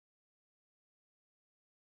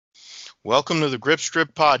Welcome to the Grip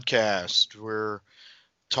Strip Podcast. We're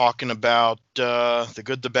talking about the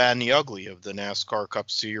good, the bad, and the ugly of the NASCAR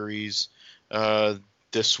Cup Series.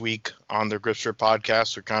 This week on the Grip Strip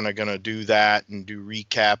Podcast, we're kind of going to do that and do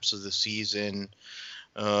recaps of the season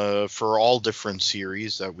for all different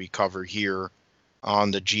series that we cover here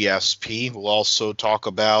on the GSP. We'll also talk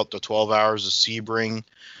about the 12 Hours of Sebring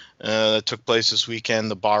that took place this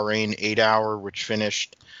weekend, the Bahrain 8-hour, which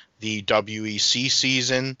finished the WEC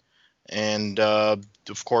season, and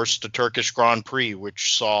of course the Turkish Grand Prix,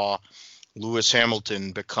 which saw Lewis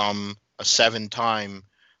Hamilton become a 7-time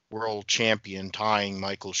world champion, tying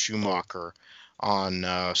Michael Schumacher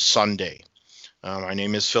on Sunday. My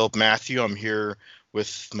name is Philip Matthew. I'm here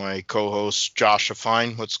with my co-host Josh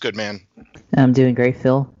Fine. What's good, man? I'm doing great,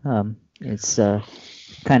 Phil. It's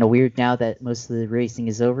kind of weird now that most of the racing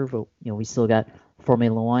is over, but we still got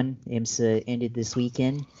Formula One. IMSA ended this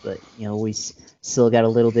weekend, but we still got a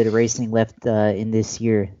little bit of racing left in this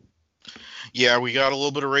year. Yeah, we got a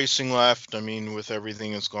little bit of racing left. I mean, with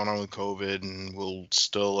everything that's going on with COVID, and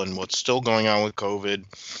what's still going on with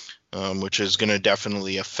COVID, which is going to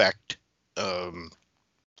definitely affect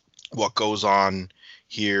what goes on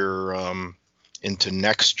here into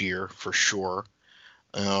next year for sure.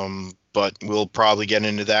 But we'll probably get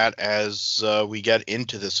into that as we get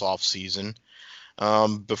into this off season.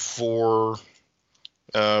 Before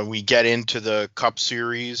we get into the Cup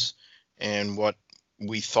Series and what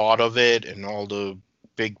we thought of it and all the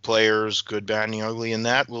big players, good, bad, and the ugly in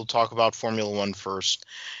that, we'll talk about Formula One first.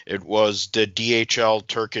 It was the DHL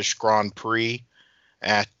Turkish Grand Prix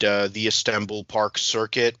at the Istanbul Park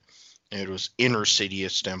circuit. It was inner city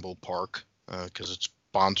Istanbul Park because it's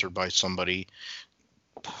sponsored by somebody.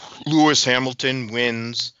 Lewis Hamilton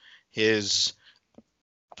wins his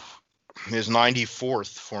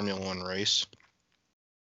 94th Formula One race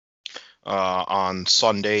on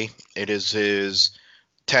Sunday. It is his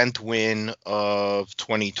 10th win of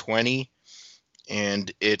 2020,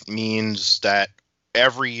 and it means that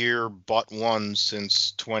every year but one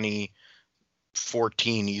since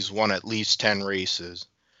 2014, he's won at least 10 races,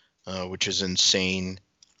 which is insane.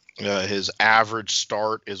 His average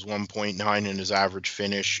start is 1.9 and his average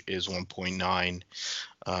finish is 1.9.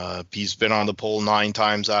 He's been on the pole 9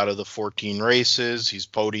 times out of the 14 races. He's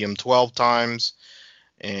podiumed 12 times,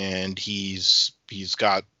 and he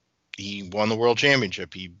won the world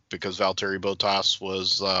championship because Valtteri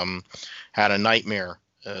Bottas had a nightmare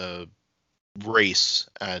race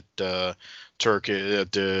at the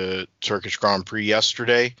Turkish Grand Prix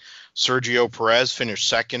yesterday. Sergio Perez finished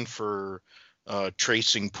second for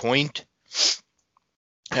Racing Point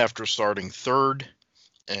after starting third,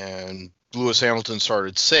 and Lewis Hamilton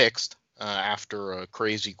started sixth after a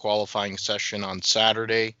crazy qualifying session on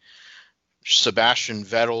Saturday. Sebastian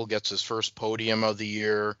Vettel gets his first podium of the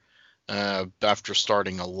year after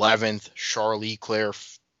starting 11th. Charles Leclerc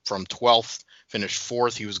from 12th finished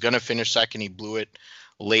 4th. He was going to finish second. He blew it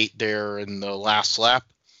late there in the last lap.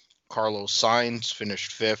 Carlos Sainz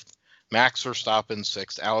finished 5th. Max Verstappen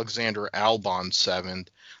 6th. Alexander Albon 7th.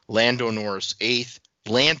 Lando Norris 8th.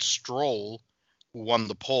 Lance Stroll, who won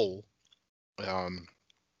the pole. Lance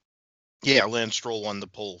Stroll won the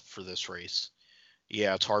pole for this race.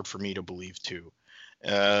 Yeah, it's hard for me to believe, too.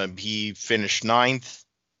 He finished 9th,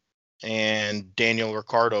 and Daniel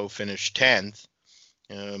Ricciardo finished 10th.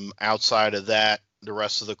 Outside of that, the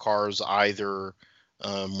rest of the cars either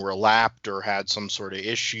were lapped or had some sort of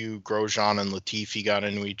issue. Grosjean and Latifi got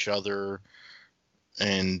into each other,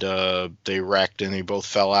 and they wrecked, and they both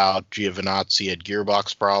fell out. Giovinazzi had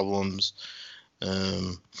gearbox problems.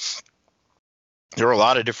 There were a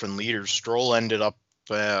lot of different leaders. Stroll ended up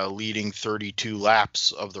leading 32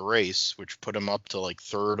 laps of the race, which put him up to like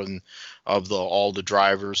third of all the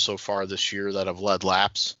drivers so far this year that have led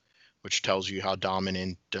laps, which tells you how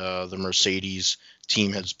dominant the Mercedes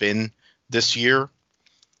team has been this year.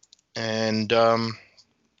 And I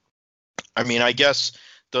guess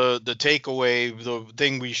the takeaway, the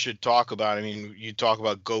thing we should talk about, you talk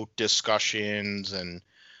about GOAT discussions and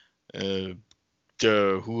who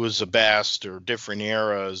was the best or different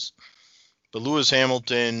eras. But Lewis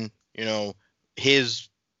Hamilton, his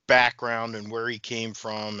background and where he came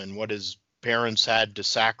from and what his parents had to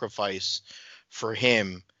sacrifice for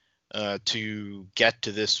him to get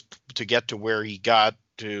to where he got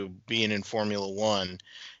to being in Formula One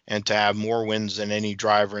and to have more wins than any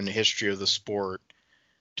driver in the history of the sport,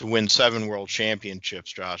 to win 7 world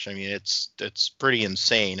championships, Josh. It's pretty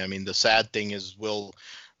insane. The sad thing is, will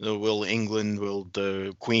England, will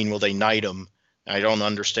the Queen, will they knight him? I don't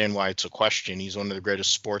understand why it's a question. He's one of the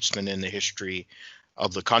greatest sportsmen in the history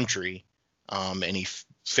of the country, and he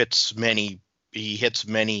hits many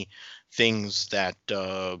things that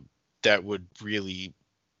that would really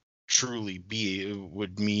truly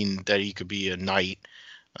would mean that he could be a knight.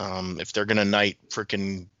 If they're gonna knight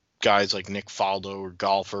freaking guys like Nick Faldo or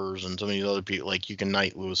golfers and some of these other people, like, you can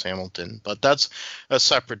knight Lewis Hamilton. But that's a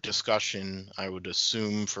separate discussion, I would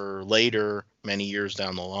assume, for later, many years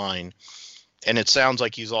down the line. And it sounds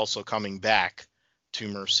like he's also coming back to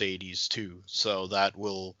Mercedes too. So that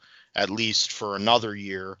will, at least for another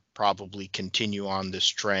year, probably continue on this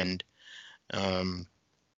trend.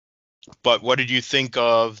 But what did you think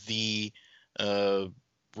of the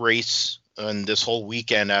race and this whole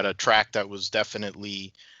weekend at a track that was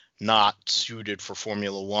definitely not suited for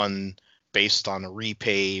Formula One, based on a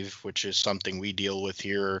repave, which is something we deal with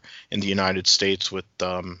here in the United States with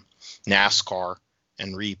NASCAR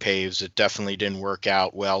and repaves? It definitely didn't work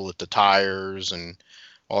out well with the tires and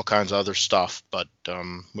all kinds of other stuff. But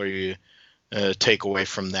what do you take away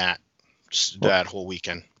from that whole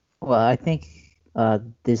weekend? Well, I think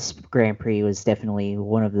this Grand Prix was definitely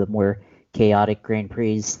one of the more chaotic Grand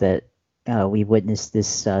Prix that we witnessed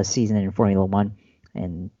this season in Formula One,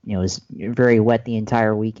 and it was very wet the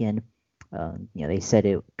entire weekend. They said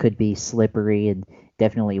it could be slippery, and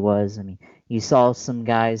definitely was. I mean, you saw some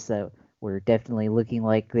guys that were definitely looking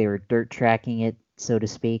like they were dirt tracking it, so to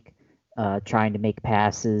speak, trying to make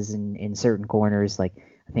passes in certain corners. Like,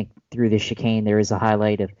 I think through the chicane there was a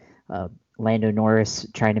highlight of Lando Norris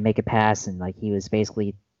trying to make a pass, and like he was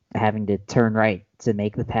basically having to turn right to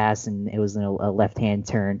make the pass, and it was a left-hand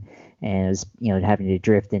turn, and it was having to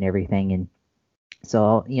drift and everything. And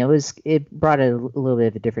so it brought a little bit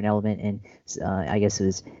of a different element, and I guess it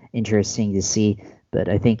was interesting to see. But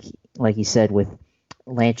I think, like you said, with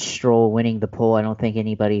Lance Stroll winning the pole, I don't think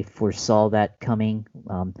anybody foresaw that coming.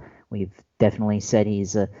 We've definitely said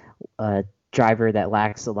he's a driver that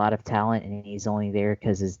lacks a lot of talent, and he's only there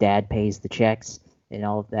because his dad pays the checks and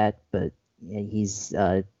all of that. But he's,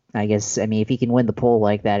 I guess, I mean, if he can win the pole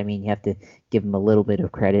like that, I mean, you have to give him a little bit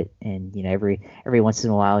of credit. And every once in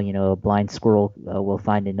a while, a blind squirrel will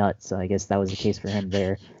find a nut. So I guess that was the case for him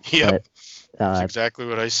there. Yeah, that's exactly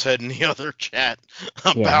what I said in the other chat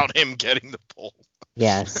about him getting the pole.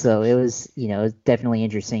 Yeah, so it was, definitely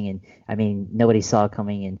interesting, and I mean, nobody saw it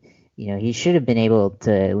coming, and he should have been able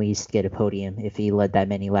to at least get a podium if he led that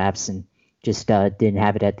many laps, and just didn't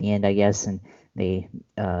have it at the end, I guess, and they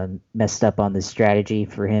messed up on the strategy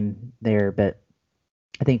for him there. But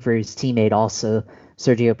I think for his teammate also,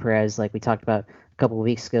 Sergio Perez, like we talked about a couple of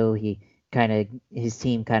weeks ago, his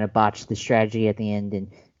team kind of botched the strategy at the end and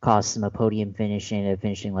cost him a podium finish, and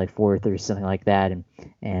finishing like fourth or something like that,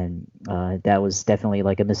 and that was definitely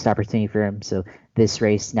like a missed opportunity for him. So this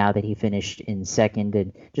race, now that he finished in second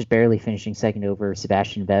and just barely finishing second over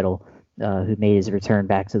Sebastian Vettel, who made his return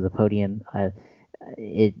back to the podium,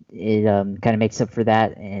 it kind of makes up for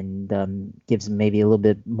that, and gives him maybe a little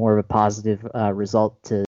bit more of a positive result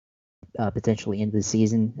to potentially end the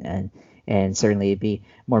season, and certainly it'd be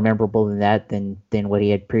more memorable than what he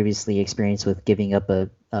had previously experienced with giving up a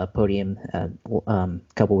podium a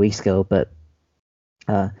couple weeks ago. But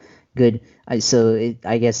good. So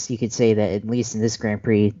I guess you could say that at least in this Grand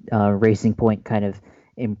Prix, Racing Point kind of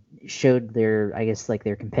showed their, I guess, like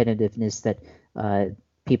their competitiveness that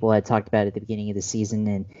people had talked about at the beginning of the season,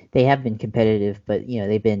 and they have been competitive, but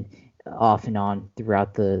they've been off and on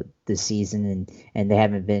throughout the season, and they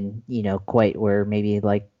haven't been quite where maybe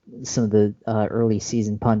like some of the early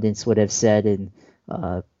season pundits would have said. And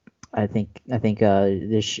I think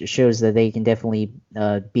this shows that they can definitely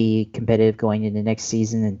be competitive going into next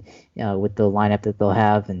season, and with the lineup that they'll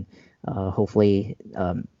have, and hopefully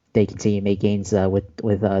they continue to make gains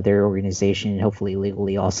with their organization, and hopefully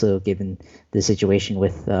legally also, given the situation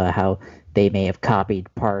with how they may have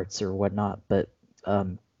copied parts or whatnot. But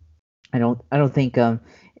I don't think for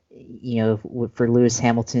Lewis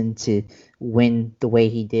Hamilton to win the way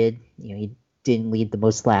he did, he didn't lead the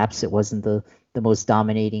most laps. It wasn't the most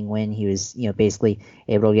dominating win. He was basically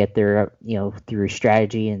able to get there through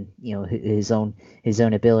strategy and his own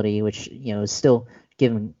ability, which is still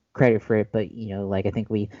given credit for it. But like, I think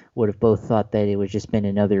we would have both thought that it would just been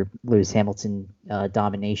another Lewis Hamilton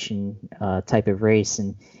domination type of race,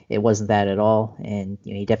 and it wasn't that at all. And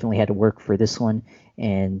he definitely had to work for this one,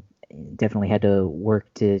 and definitely had to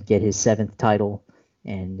work to get his 7th title.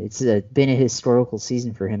 And it's been a historical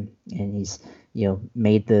season for him, and he's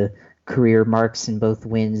made the career marks in both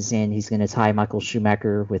wins, and he's going to tie Michael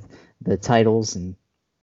Schumacher with the titles, and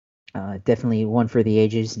definitely one for the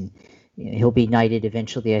ages. And he'll be knighted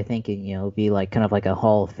eventually, I think, and it'll be like kind of like a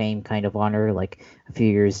Hall of Fame kind of honor, like a few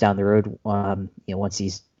years down the road, once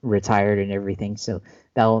he's retired and everything. So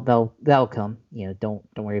that'll come. Don't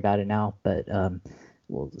worry about it now. But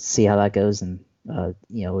we'll see how that goes. And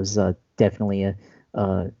it was definitely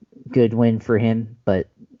a good win for him. But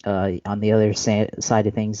on the other side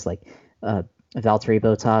of things, like Valtteri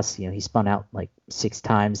Bottas, he spun out like 6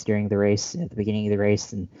 times during the race, at the beginning of the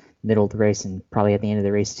race and middle of the race, and probably at the end of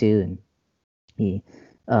the race too. And he,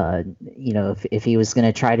 if he was going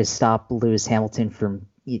to try to stop Lewis Hamilton from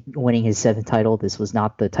winning his 7th title, this was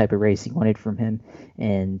not the type of race he wanted from him.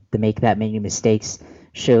 And to make that many mistakes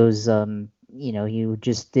shows, he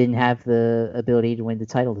just didn't have the ability to win the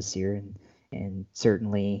title this year. And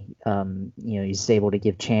certainly, he's able to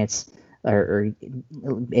give chance or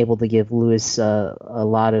able to give Lewis a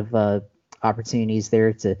lot of opportunities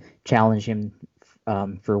there to challenge him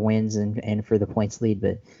for wins and for the points lead.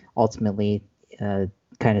 But ultimately,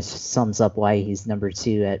 kind of sums up why he's number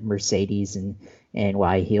 2 at Mercedes and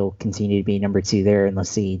why he'll continue to be number 2 there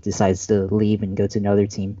unless he decides to leave and go to another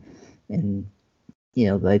team. And,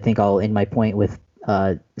 I think I'll end my point with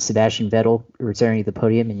Sebastian Vettel returning to the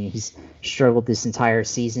podium, and he's struggled this entire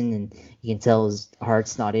season, and you can tell his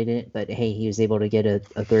heart's not in it, but hey, he was able to get a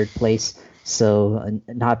 3rd place, so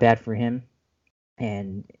not bad for him.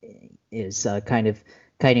 And it's kind of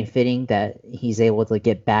fitting that he's able to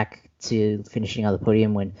get back to finishing on the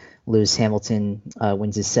podium when Lewis Hamilton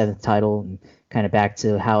wins his 7th title, and kind of back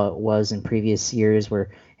to how it was in previous years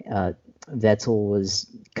where Vettel was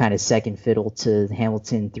kind of second fiddle to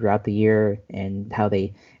Hamilton throughout the year, and how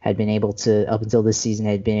they had been able to, up until this season,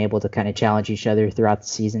 had been able to kind of challenge each other throughout the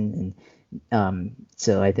season. And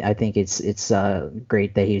so I think it's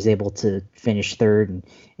great that he was able to finish 3rd,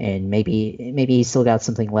 and maybe he's still got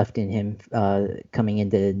something left in him coming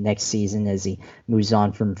into next season as he moves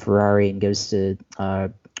on from Ferrari and goes to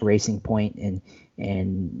Racing Point, and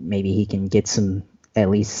maybe he can get some at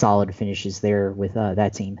least solid finishes there with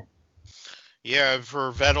that team. Yeah,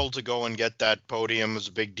 for Vettel to go and get that podium was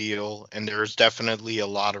a big deal, and there's definitely a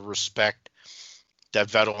lot of respect that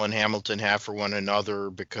Vettel and Hamilton have for one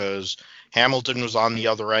another, because Hamilton was on the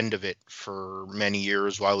other end of it for many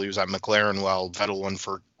years while he was at McLaren, while Vettel won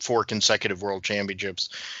for 4 consecutive world championships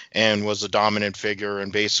and was a dominant figure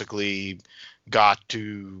and basically got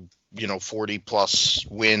to 40 plus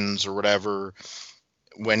wins or whatever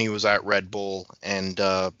when he was at Red Bull. And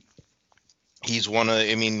he's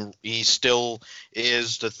he still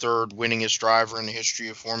is the 3rd winningest driver in the history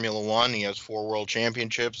of Formula One. He has 4 world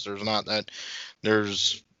championships.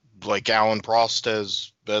 There's like Alan Prost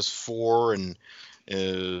has 4, and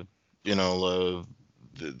then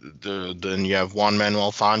you have Juan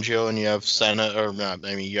Manuel Fangio, and you have Senna, or not,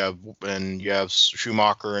 you have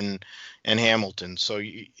Schumacher and Hamilton. So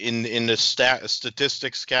in the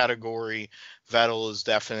statistics category, Vettel is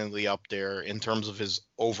definitely up there in terms of his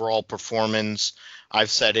overall performance. I've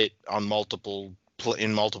said it in multiple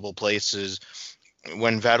places.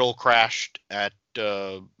 When Vettel crashed at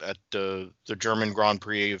the German Grand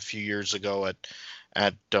Prix a few years ago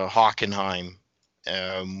at Hockenheim,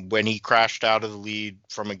 when he crashed out of the lead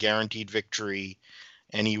from a guaranteed victory,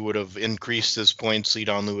 and he would have increased his points lead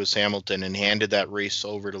on Lewis Hamilton and handed that race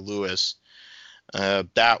over to Lewis.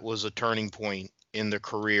 That was a turning point in the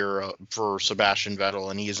career for Sebastian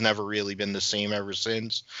Vettel, and he has never really been the same ever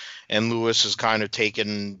since. And Lewis has kind of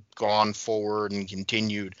gone forward and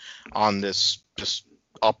continued on this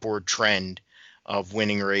upward trend of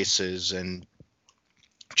winning races and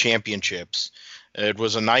championships. It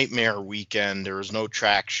was a nightmare weekend. There was no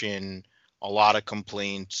traction, a lot of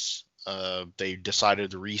complaints. They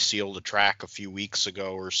decided to reseal the track a few weeks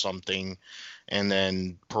ago or something, and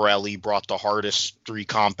then Pirelli brought the hardest 3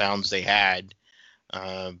 compounds they had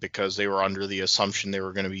because they were under the assumption they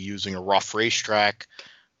were going to be using a rough racetrack.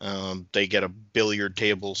 They get a billiard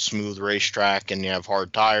table smooth racetrack, and you have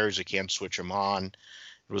hard tires. You can't switch them on.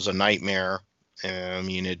 It was a nightmare.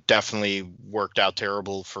 It definitely worked out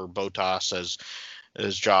terrible for Bottas,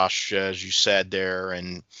 as Josh, as you said there.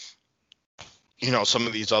 And, some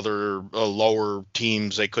of these other lower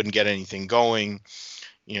teams, they couldn't get anything going.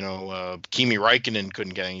 Kimi Räikkönen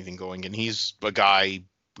couldn't get anything going, and he's a guy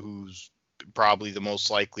who's probably the most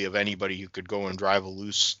likely of anybody who could go and drive a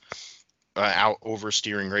loose out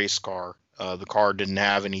oversteering race car. The car didn't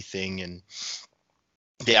have anything, and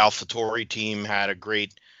the AlphaTauri team had a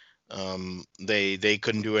great they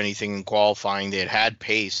couldn't do anything in qualifying. They had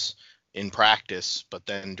pace in practice, but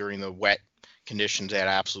then during the wet conditions they had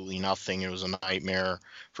absolutely nothing. It was a nightmare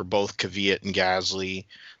for both Kvyat and Gasly.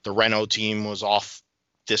 The Renault team was off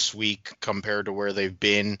this week compared to where they've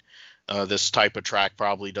been. This type of track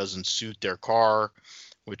probably doesn't suit their car,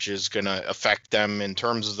 which is going to affect them in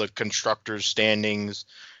terms of the constructors' standings.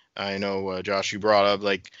 I know, Josh, you brought up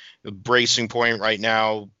like the Racing Point right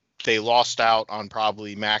now. They lost out on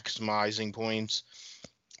probably maximizing points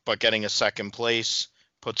but getting a second place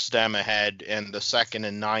puts them ahead, and the second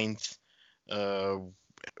and ninth,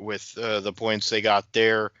 with the points they got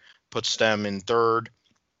there, puts them in third,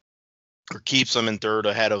 or keeps them in third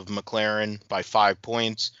ahead of McLaren by 5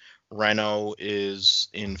 points. Renault is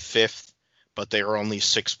in fifth, but they are only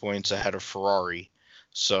 6 points ahead of Ferrari.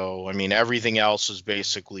 So, I mean, everything else is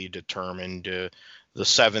basically determined. The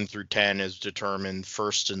 7 through 10 is determined.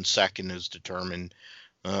 First and second is determined.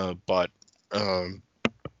 But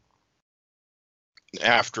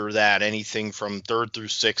after that, anything from third through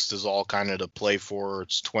sixth is all kind of to play for.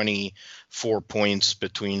 It's 24 points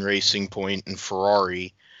between Racing Point and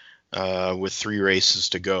Ferrari, with 3 races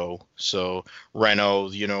to go. So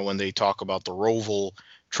Renault, when they talk about the Roval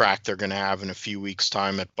track they're going to have in a few weeks'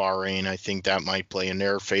 time at Bahrain, I think that might play in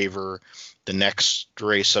their favor. The next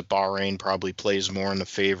race at Bahrain probably plays more in the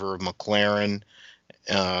favor of McLaren.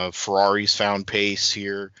 Ferrari's found pace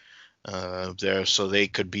here. There, so they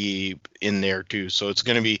could be in there too. So it's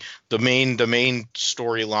going to be the main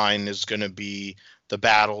storyline is going to be the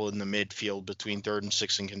battle in the midfield between third and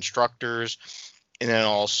sixth in constructors, and then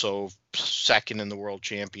also second in the world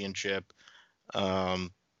championship.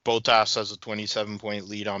 Bottas has a 27-point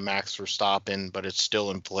lead on Max Verstappen, but it's still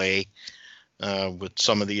in play with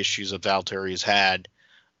some of the issues that Valtteri has had.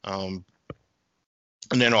 And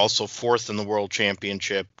then also fourth in the world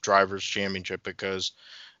championship, drivers championship, because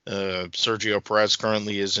Sergio Perez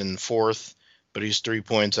currently is in fourth, but he's 3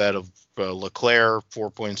 points ahead of Leclerc, 4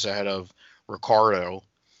 points ahead of Ricciardo.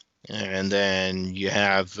 And then you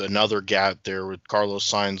have another gap there with Carlos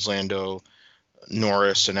Sainz, Lando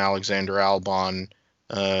Norris, and Alexander Albon.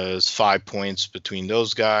 Is 5 points between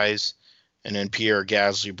those guys. And then Pierre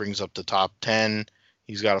Gasly brings up the top 10.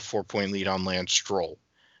 He's got a 4-point lead on Lance Stroll.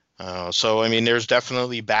 So, I mean, there's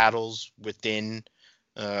definitely battles within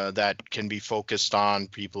that can be focused on.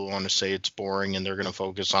 People want to say it's boring and they're going to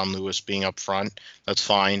focus on Lewis being up front. That's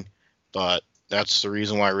fine. But that's the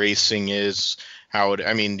reason why racing is how it,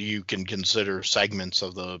 I mean, you can consider segments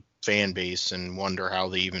of the fan base and wonder how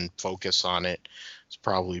they even focus on it. It's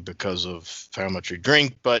probably because of how much you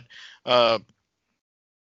drink. But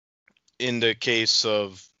in the case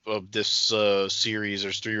of this series,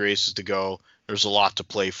 there's 3 races to go. There's a lot to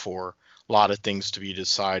play for. A lot of things to be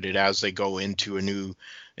decided as they go into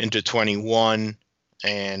 21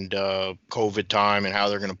 and COVID time, and how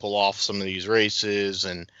they're going to pull off some of these races,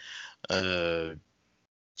 and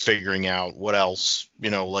figuring out what else,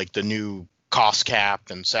 like the new cost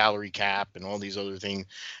cap and salary cap and all these other things,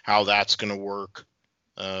 how that's going to work,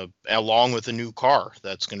 along with a new car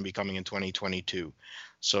that's going to be coming in 2022.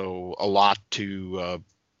 So a lot to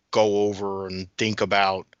go over and think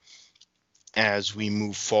about as we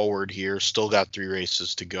move forward here. Still got 3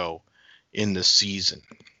 races to go in the season.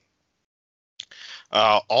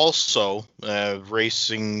 Also,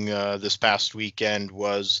 racing this past weekend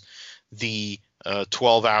was the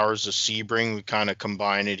 12 Hours of Sebring. We kind of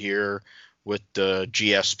combine it here with the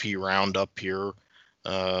GSP roundup here.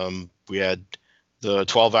 We had the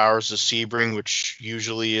 12 Hours of Sebring, which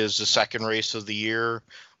usually is the second race of the year.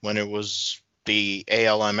 When it was the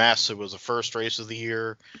ALMS, it was the first race of the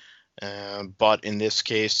year. But in this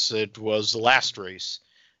case, it was the last race.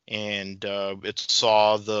 And it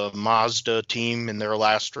saw the Mazda team in their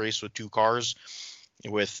last race with 2 cars,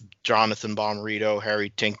 with Jonathan Bomarito, Harry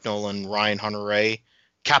Tinknell, and Ryan Hunter-Reay,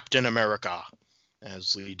 Captain America,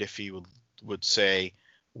 as Lee Diffie would say,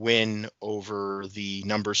 win over the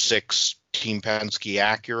number 6 Team Penske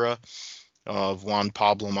Acura of Juan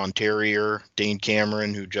Pablo Montoya, Dane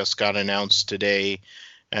Cameron, who just got announced today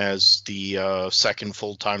as the second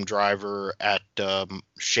full-time driver at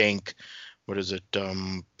Shank. What is it?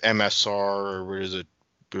 MSR, or what is it?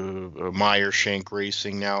 Meyer Shank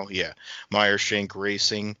Racing now. Yeah, Meyer Shank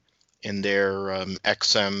Racing in their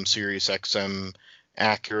XM Sirius XM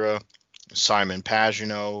Acura. Simon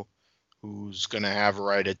Pagenaud, who's going to have a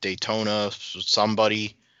ride at Daytona with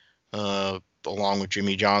somebody, along with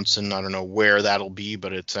Jimmy Johnson. I don't know where that'll be,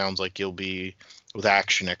 but it sounds like he'll be with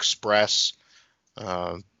Action Express.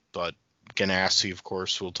 But Ganassi, of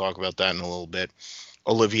course, we'll talk about that in a little bit.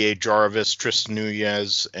 Olivier Jarvis, Tristan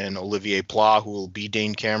Nunez, and Olivier Pla, who will be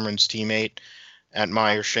Dane Cameron's teammate at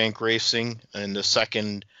Meyer Shank Racing. And the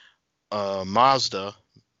second Mazda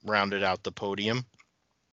rounded out the podium.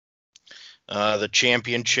 The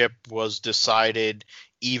championship was decided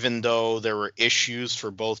even though there were issues for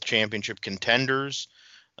both championship contenders.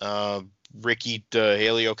 Helio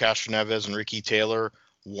Castroneves and Ricky Taylor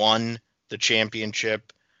won the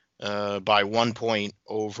championship by 1 point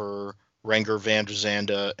over Renger van der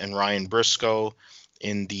Zande and Ryan Briscoe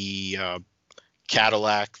in the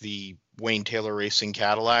Cadillac, the Wayne Taylor Racing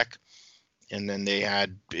Cadillac. And then they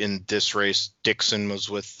had in this race, Dixon was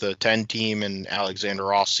with the 10 team and Alexander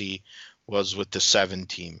Rossi was with the 7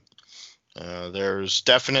 team. There's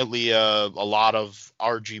definitely a lot of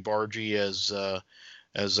argy-bargy,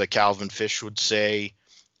 as Calvin Fish would say.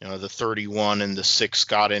 The 31 and the 6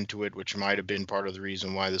 got into it, which might have been part of the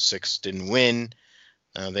reason why the 6 didn't win.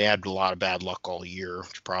 They had a lot of bad luck all year,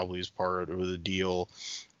 which probably is part of the deal.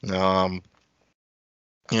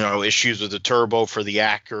 Issues with the turbo for the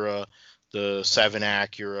Acura, the 7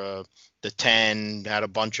 Acura, the 10 had a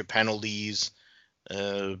bunch of penalties,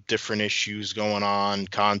 different issues going on,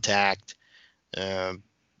 contact. In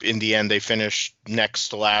the end, they finished next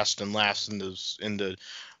to last and last in the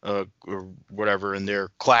or whatever in their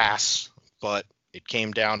class, but it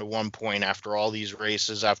came down to 1 point after all these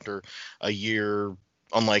races, after a year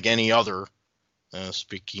unlike any other.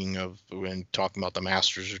 Speaking of, when talking about the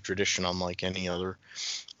Masters of Tradition, unlike any other,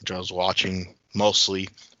 which I was watching mostly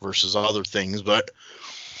versus other things, but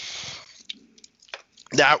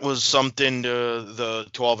that was something to the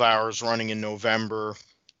 12 hours running in November,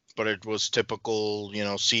 but it was typical,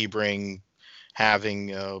 Sebring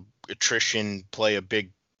having attrition play a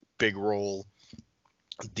big role.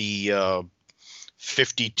 The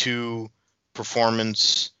 52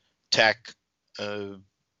 Performance Tech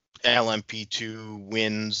LMP2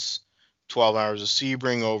 wins 12 Hours of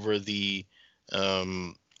Sebring over the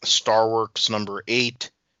Starworks number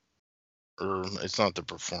 8. Or it's not the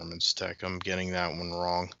Performance Tech. I'm getting that one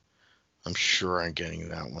wrong. I'm sure I'm getting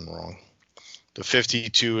that one wrong. The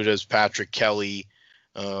 52, it is Patrick Kelly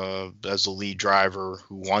as the lead driver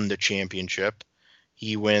who won the championship.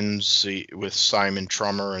 He wins with Simon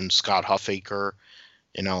Trummer and Scott Huffaker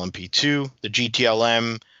in LMP2. The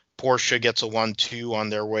GTLM, Porsche gets a 1-2 on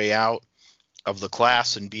their way out of the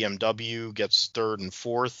class, and BMW gets 3rd and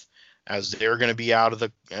 4th, as they're going to be out of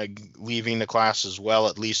the leaving the class as well,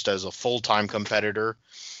 at least as a full-time competitor.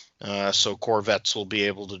 So Corvettes will be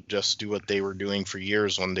able to just do what they were doing for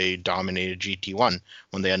years when they dominated GT1,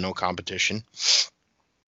 when they had no competition.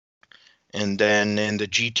 And then in the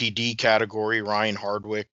GTD category, Ryan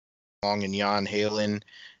Hardwick, Long and Jan Halen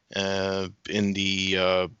in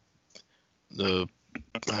the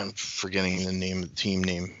I'm forgetting the name of the team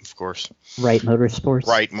name, of course. Wright Motorsports.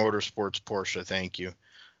 Wright Motorsports Porsche. Thank you.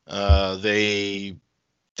 They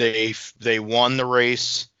won the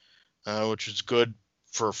race, which was good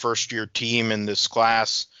for a first-year team in this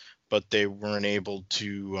class, but they weren't able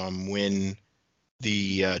to win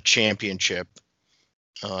the championship.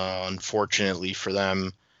 Unfortunately for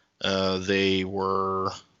them, they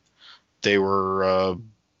were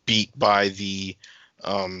beat by the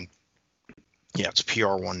it's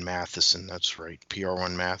PR1 Matheson. That's right,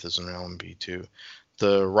 PR1 Matheson LMP2.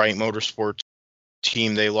 The Wright Motorsports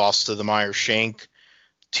team, they lost to the Meyer Shank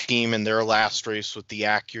team in their last race with the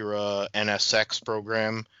Acura NSX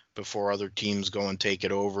program before other teams go and take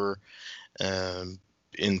it over.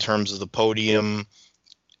 In terms of the podium,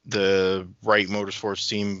 the Wright Motorsports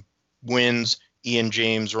team wins. Ian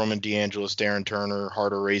James, Roman DeAngelis, Darren Turner,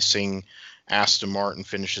 Harder Racing, Aston Martin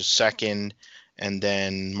finishes second. And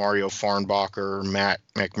then Mario Farnbacher, Matt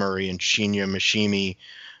McMurray, and Shinya Mishimi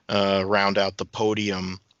round out the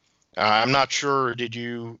podium. I'm not sure.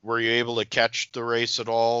 Were you able to catch the race at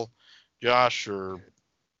all, Josh? Or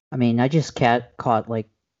I mean, I just caught like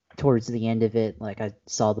towards the end of it. Like I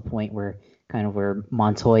saw the point where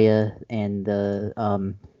Montoya and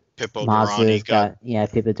the Pippo Mazdas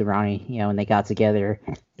Durrani Pippo Durrani, when they got together,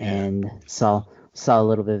 and saw a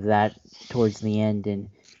little bit of that towards the end, and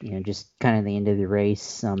just kind of the end of the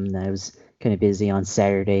race. I was kind of busy on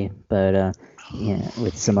Saturday, but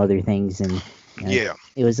with some other things, and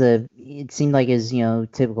it seemed like as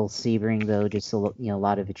typical Sebring, though, just a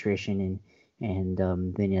lot of attrition, and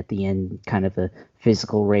then at the end, kind of a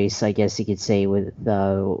physical race, I guess you could say,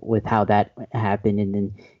 with how that happened, and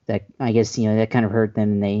then that, I guess, that kind of hurt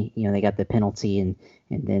them, and they got the penalty, and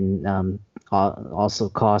then also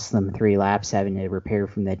cost them 3 laps having to repair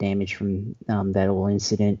from that damage from that whole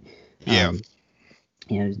incident.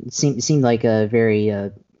 It seemed like a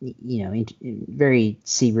very very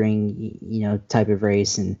Sebring type of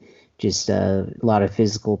race, and just a lot of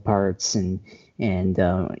physical parts, and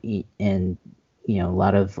a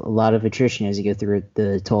lot of attrition as you go through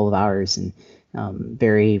the 12 hours, and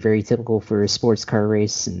very, very typical for a sports car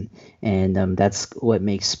race, and that's what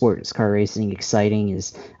makes sports car racing exciting,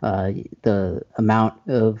 is the amount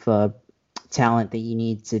of talent that you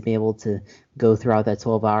need to be able to go throughout that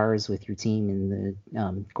 12 hours with your team, and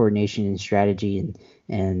the coordination and strategy,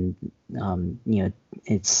 and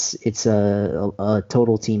it's a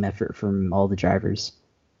total team effort from all the drivers.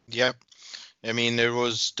 Yep. I mean, there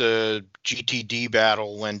was the GTD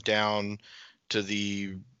battle went down to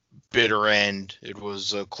the bitter end. It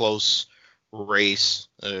was a close race.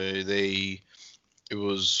 It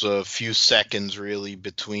was a few seconds really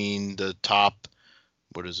between the top.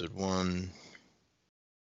 What is it?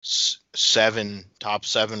 Top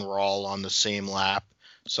seven were all on the same lap.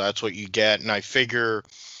 So that's what you get. And I figure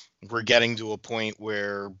we're getting to a point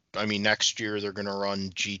where, I mean, next year they're going to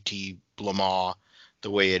run GT Le Mans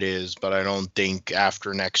the way it is, but I don't think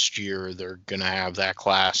after next year they're going to have that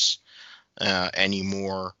class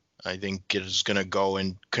anymore. I think it is going to go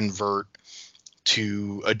and convert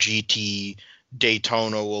to a GT.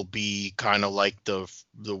 Daytona will be kind of like the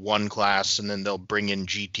one class, and then they'll bring in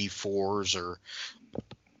GT4s or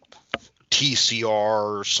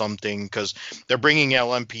TCR or something, because they're bringing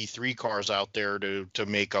LMP3 cars out there to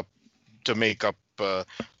make up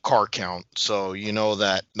car count. So you know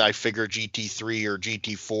that I figure GT3 or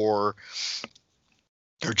GT4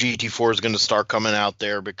 is going to start coming out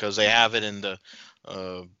there because they have it in the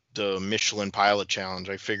Michelin Pilot Challenge.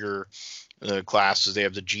 I figure the classes, they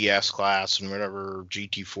have the GS class and whatever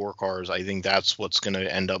GT4 cars. I think that's what's going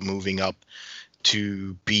to end up moving up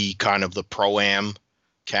to be kind of the Pro-Am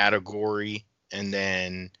category. And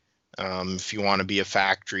then if you want to be a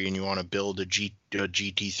factory and you want to build a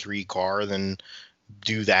GT3 car, then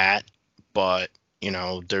do that. But, you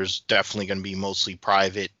know, there's definitely going to be mostly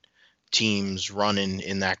private teams running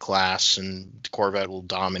in that class, and Corvette will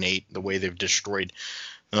dominate the way they've destroyed,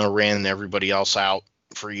 ran everybody else out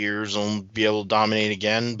for years and be able to dominate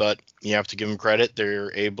again. But you have to give them credit.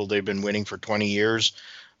 They've been winning for 20 years.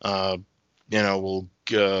 We'll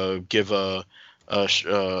give a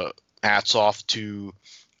hats off to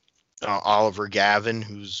Oliver Gavin,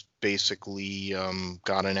 who's basically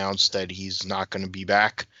got announced that he's not going to be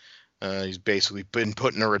back. He's basically been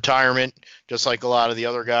put in a retirement, just like a lot of the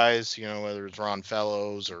other guys, you know, whether it's Ron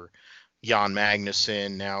Fellows or Jan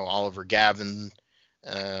Magnussen. Now Oliver Gavin,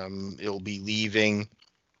 he'll be leaving.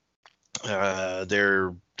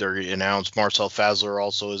 They're announced Marcel Fazler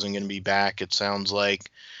also isn't going to be back, it sounds like.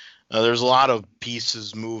 There's a lot of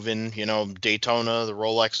pieces moving. You know, Daytona, the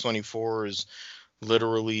Rolex 24 is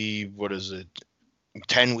literally,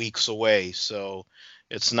 10 weeks away. So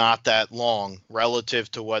it's not that long relative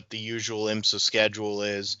to what the usual IMSA schedule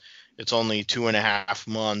is. It's only 2.5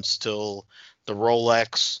 months till the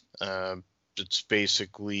Rolex. It's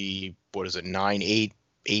basically,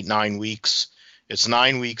 9 weeks. It's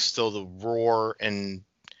 9 weeks till the Roar and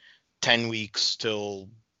 10 weeks till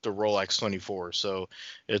the Rolex 24. So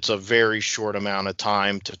it's a very short amount of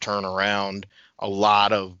time to turn around. A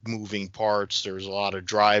lot of moving parts. There's a lot of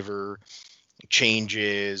driver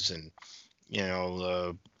changes, and you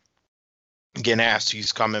know,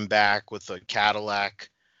 Ganassi's coming back with a Cadillac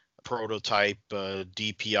prototype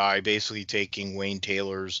DPI, basically taking Wayne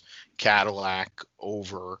Taylor's Cadillac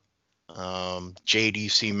over.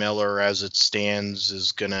 JDC Miller, as it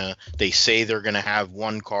stands, they say they're gonna have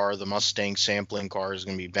one car. The Mustang sampling car is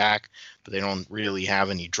gonna be back, but they don't really have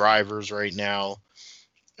any drivers right now.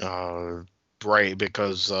 Right,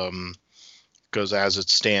 because as it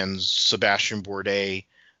stands, Sebastian Bourdais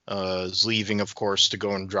is leaving, of course, to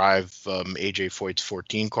go and drive AJ Foyt's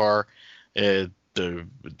 14 car.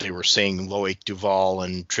 They were saying Loic Duval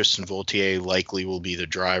and Tristan Vautier likely will be the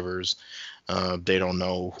drivers. They don't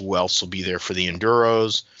know who else will be there for the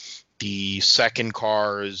Enduros. The second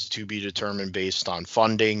car is to be determined based on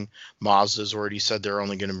funding. Mazda's already said they're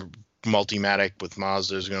only going to, Multimatic with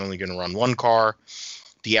Mazda is only going to run one car.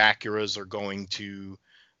 The Acuras are going to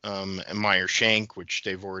Meyer Shank, which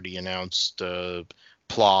they've already announced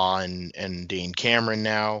Pla and Dane Cameron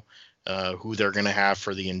now. Who they're going to have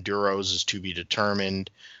for the Enduros is to be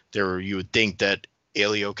determined. You would think that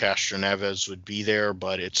Elio Castroneves would be there,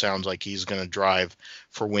 but it sounds like he's going to drive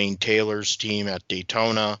for Wayne Taylor's team at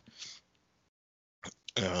Daytona.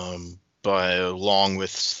 But along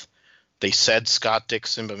with, they said Scott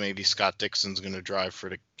Dixon, but maybe Scott Dixon's going to drive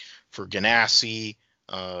for Ganassi.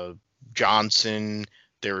 Johnson,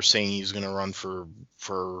 they were saying he's going to run for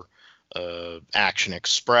Action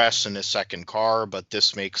Express in his second car, but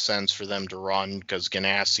this makes sense for them to run because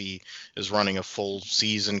Ganassi is running a full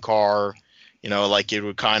season car. You know, like it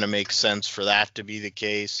would kind of make sense for that to be the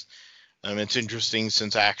case. It's interesting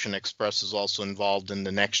since Action Express is also involved in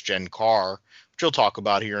the next gen car, which we'll talk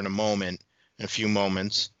about here in a few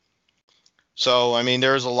moments. So, I mean,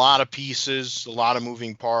 there's a lot of pieces, a lot of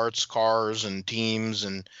moving parts, cars and teams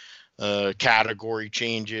and category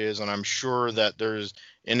changes, and I'm sure that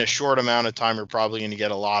in a short amount of time, we're probably going to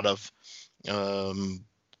get a lot of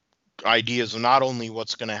ideas of not only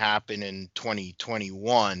what's going to happen in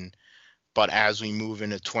 2021, but as we move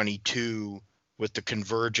into 22 with the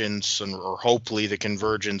convergence or hopefully the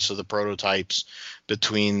convergence of the prototypes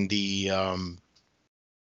between the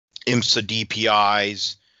IMSA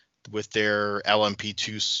DPIs with their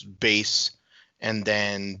LMP2 base, and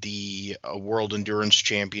then the World Endurance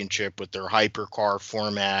Championship with their hypercar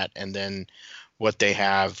format, and then what they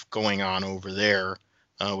have going on over there,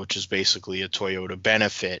 which is basically a Toyota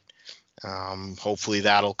benefit. Hopefully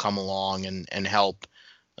that'll come along and help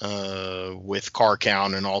with car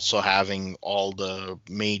count, and also having all the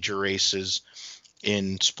major races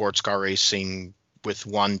in sports car racing with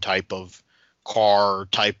one type of car,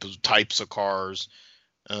 types of cars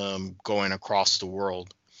going across the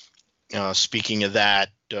world. Speaking of that,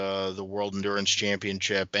 the World Endurance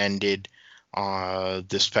Championship ended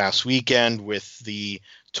this past weekend with the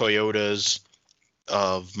Toyotas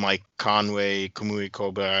of Mike Conway, Kamui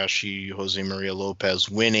Kobayashi, Jose Maria Lopez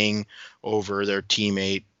winning over their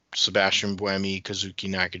teammate Sebastian Buemi, Kazuki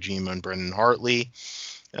Nakajima, and Brendan Hartley.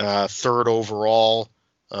 Third overall,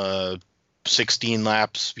 16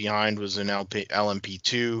 laps behind was in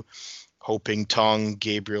LMP2. Hoping Tung,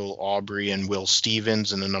 Gabriel Aubry, and Will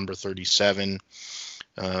Stevens in the number 37.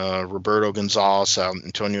 Roberto Gonzalez,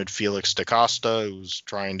 Antonio Felix da Costa, who's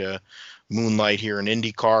trying to moonlight here in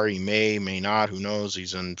IndyCar. He may not, who knows.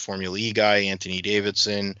 He's a Formula E guy. Anthony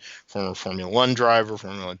Davidson, former Formula One driver,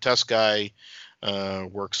 Formula One test guy,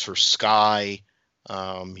 works for Sky.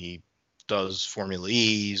 He does Formula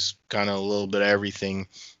E. He's kind of a little bit of everything.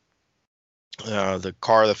 The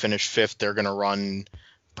car that finished fifth, they're going to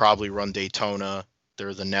probably run Daytona.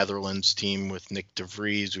 They're the Netherlands team with Nick de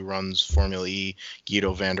Vries, who runs Formula E,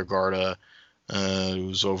 Guido van der Garde,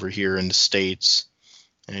 who's over here in the States.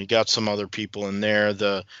 And you got some other people in there.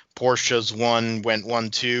 The Porsches went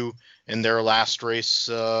 1-2 in their last race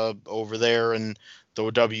over there, and the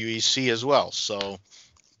WEC as well. So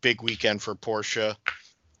big weekend for Porsche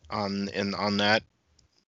on that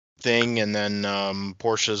thing. And then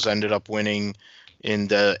Porsches ended up winning in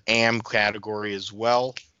the AM category as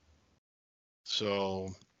well.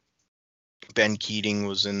 So Ben Keating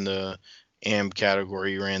was in the AM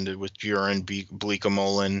category. He ran it with Bjorn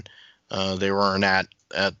Bleekemolen. They weren't at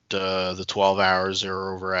the 12 hours. They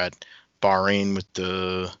were over at Bahrain with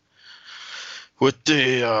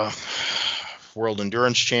the World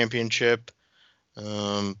Endurance Championship.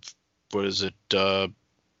 What is it?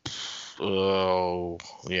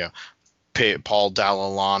 Paul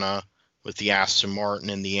Dalla with the Aston Martin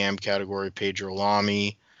in the AM category. Pedro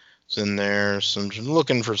Lamy is in there. So I'm just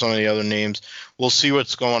looking for some of the other names. We'll see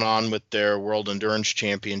what's going on with their World Endurance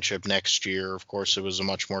Championship next year. Of course, it was a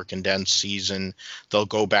much more condensed season. They'll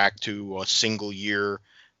go back to a single year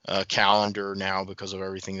calendar now because of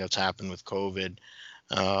everything that's happened with COVID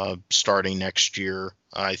starting next year.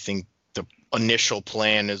 I think the initial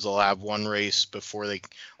plan is they'll have one race before they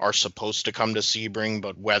are supposed to come to Sebring,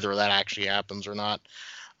 but whether that actually happens or not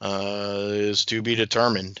is to be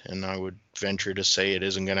determined. And I would venture to say it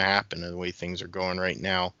isn't going to happen the way things are going right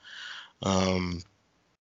now, for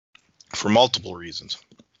multiple reasons.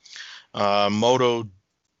 Moto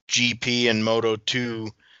GP and Moto 2,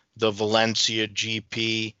 the Valencia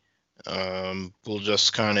GP, we'll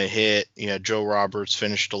just kind of hit. Joe Roberts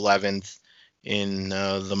finished 11th in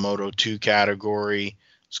the Moto 2 category.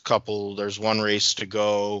 There's one race to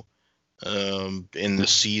go in the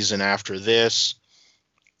season after this.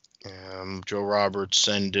 Joe Roberts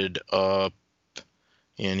ended up,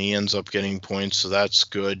 and he ends up getting points, so that's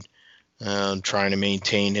good. Trying to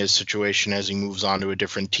maintain his situation as he moves on to a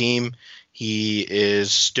different team. He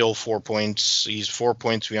is still 4 points. He's 4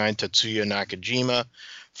 points behind Tatsuya Nakajima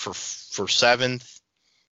for 7th.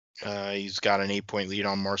 He's got an 8-point lead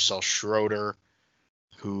on Marcel Schroeder,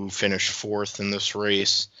 who finished 4th in this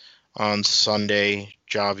race. On Sunday,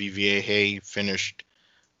 Javi Vieja finished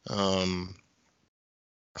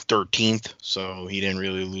 13th, so he didn't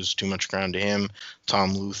really lose too much ground to him.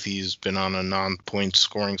 Tom Luthie's been on a non-point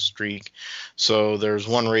scoring streak. So there's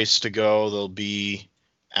one race to go. They'll be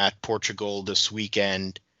at Portugal this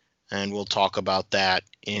weekend, and we'll talk about that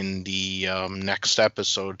in the next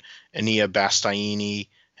episode. Ania Bastianini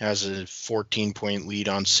has a 14-point lead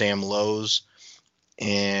on Sam Lowes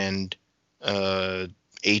and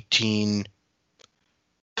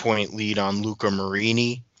 18-point lead on Luca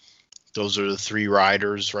Marini. Those are the three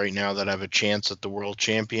riders right now that have a chance at the World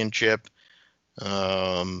Championship.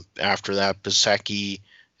 After that, Bezzecchi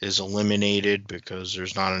is eliminated because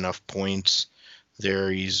there's not enough points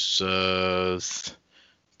there. He's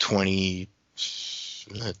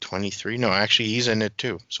 23. No, actually, he's in it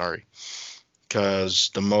too. Sorry.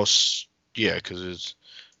 Because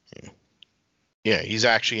Yeah, he's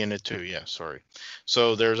actually in it too. Yeah, sorry.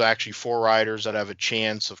 So there's actually 4 riders that have a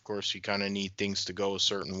chance. Of course, you kind of need things to go a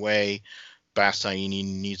certain way. Bastianini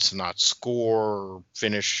needs to not score or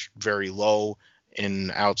finish very low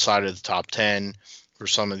in outside of the top 10 for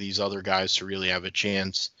some of these other guys to really have a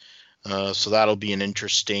chance. So that'll be an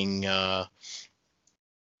interesting run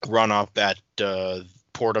up at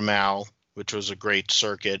Portimao, which is a great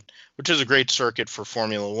circuit for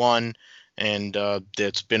Formula One, and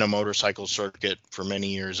it's been a motorcycle circuit for many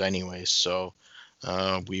years anyway. So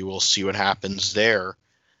we will see what happens there.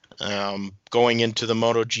 Going into the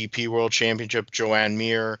MotoGP World Championship, Joan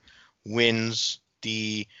Mir wins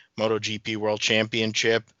the MotoGP World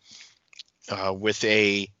Championship with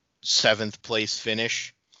a 7th place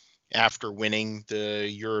finish after winning the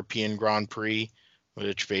European Grand Prix,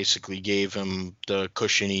 which basically gave him the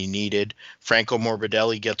cushion he needed. Franco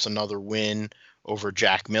Morbidelli gets another win over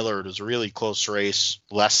Jack Miller. It was a really close race.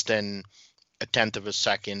 Less than a tenth of a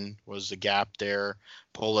second was the gap there.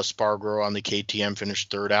 Pol Espargaro on the KTM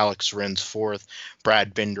finished 3rd. Alex Rins 4th.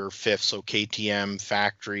 Brad Binder 5th. So KTM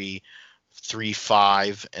factory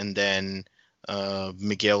 3-5. And then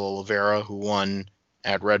Miguel Oliveira, who won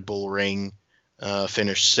at Red Bull Ring,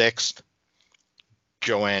 finished 6th.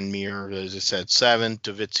 Joan Mir, as I said, 7th.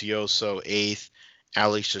 Dovizioso 8th.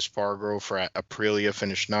 Alex Espargaro for Aprilia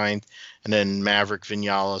finished 9th. And then Maverick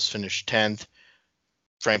Vinales finished 10th.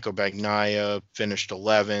 Franco Bagnaia finished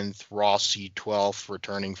 11th. Rossi 12th,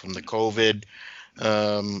 returning from the COVID,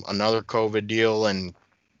 another COVID deal. And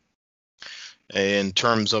in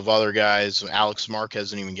terms of other guys, Alex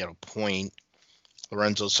Marquez didn't even get a point.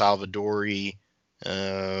 Lorenzo Salvadori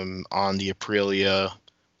on the Aprilia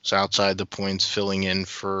was outside the points, filling in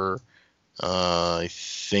for I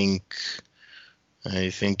think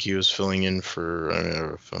he was filling in for, I don't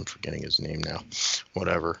know if I'm forgetting his name now.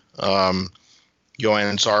 Whatever.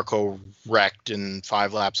 Johann Zarco wrecked in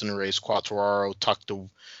 5 laps in the race. Quartararo tucked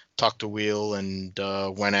the wheel and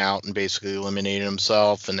went out and basically eliminated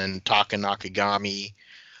himself. And then Taka Nakagami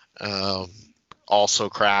also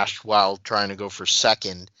crashed while trying to go for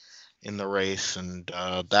 2nd in the race, and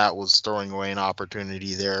that was throwing away an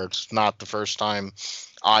opportunity there. It's not the first time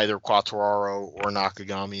either Quartararo or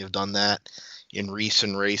Nakagami have done that in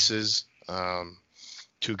recent races. 2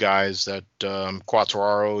 guys that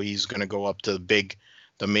Quartararo, he's going to go up to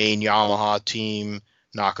the main Yamaha team.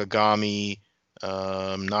 Nakagami,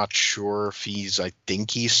 not sure if I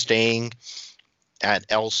think he's staying at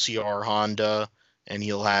LCR Honda, and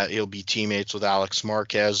he'll be teammates with Alex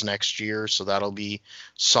Marquez next year, so that'll be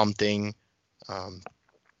something.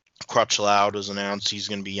 Crutchlow has announced he's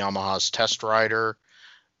going to be Yamaha's test rider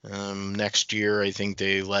next year. I think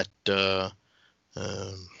they let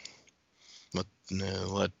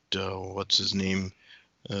what's his name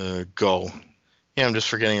go. Yeah, I'm just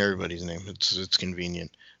forgetting everybody's name. It's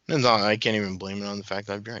convenient. And I can't even blame it on the fact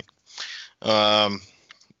I've drank.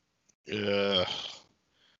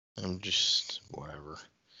 I'm just whatever.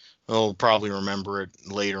 I'll probably remember it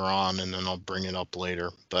later on, and then I'll bring it up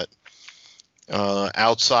later. But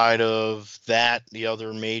outside of that, the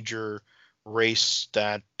other major race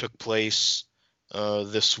that took place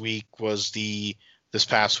this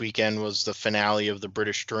past weekend was the finale of the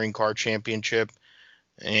British Touring Car Championship,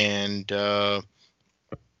 and you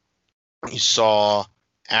saw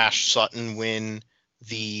Ash Sutton win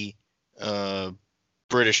the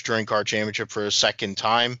British Touring Car Championship for a second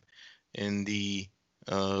time in an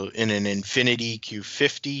Infiniti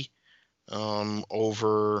Q50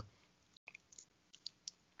 over.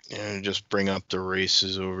 And just bring up the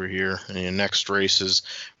races over here. And the next race is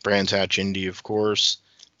Brands Hatch Indy, of course.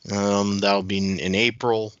 That'll be in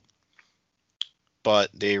April. But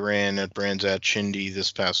they ran at Brands Hatch Indy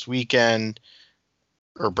this past weekend.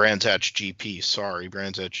 Or Brands Hatch GP, sorry.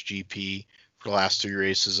 Brands Hatch GP for the last 3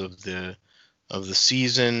 races of the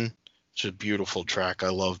season. It's a beautiful track. I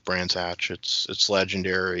love Brands Hatch. It's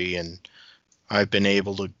legendary, and I've been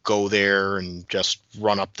able to go there and just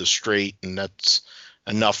run up the straight, and that's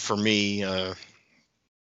enough for me. An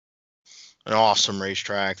awesome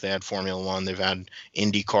racetrack. They had Formula One. They've had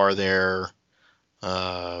IndyCar there.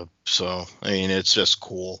 So, I mean, it's just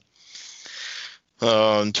cool.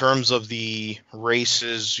 In terms of the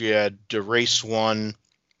races, you had race 1.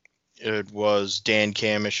 It was Dan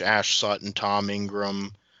Camish, Ash Sutton, Tom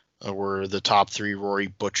Ingram were the top 3. Rory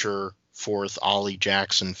Butcher 4th, Ollie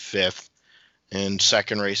Jackson 5th. And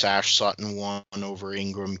second race, Ash Sutton won over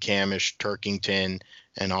Ingram, Camish, Turkington,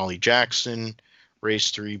 and Ollie Jackson.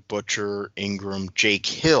 Race 3, Butcher, Ingram, Jake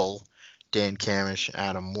Hill, Dan Camish,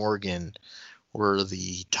 Adam Morgan were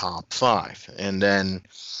the top 5. And then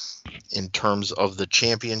in terms of the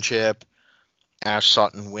championship, Ash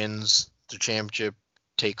Sutton wins the championship,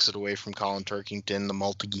 takes it away from Colin Turkington, the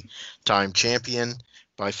multi-time champion,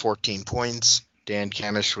 by 14 points. Dan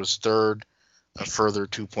Kamish was third, a further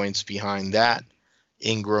 2 points behind that.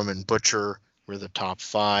 Ingram and Butcher were the top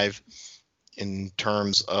 5. In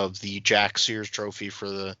terms of the Jack Sears Trophy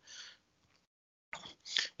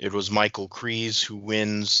it was Michael Kreese who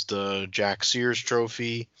wins the Jack Sears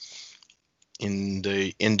Trophy. In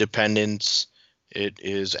the independents, it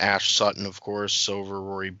is Ash Sutton, of course, over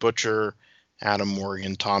Rory Butcher, Adam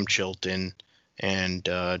Morgan, Tom Chilton, and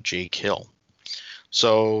Jake Hill.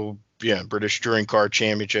 So, yeah, British Touring Car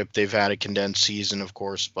Championship, they've had a condensed season, of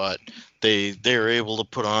course, but they're able to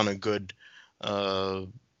put on a good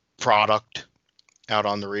product out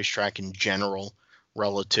on the racetrack in general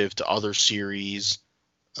relative to other series.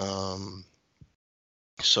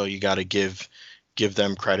 So you got to give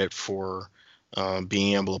them credit for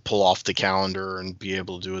being able to pull off the calendar and be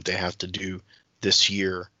able to do what they have to do this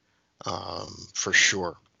year, for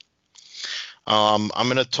sure. I'm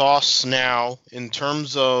going to toss now in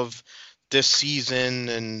terms of this season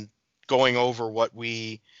and going over what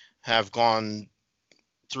we have gone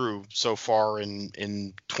through so far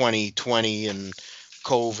in 2020 and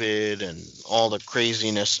COVID and all the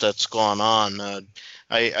craziness that's gone on.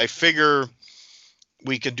 I figure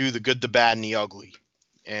we could do the good, the bad, and the ugly.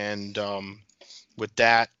 And with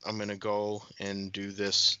that, I'm going to go and do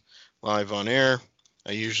this live on air.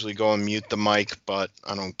 I usually go and mute the mic, but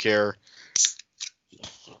I don't care.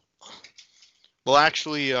 Well,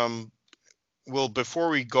 actually, before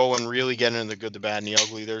we go and really get into the good, the bad, and the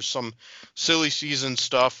ugly, there's some silly season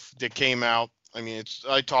stuff that came out. I mean,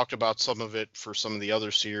 I talked about some of it for some of the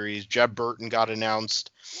other series. Jeb Burton got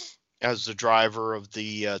announced as the driver of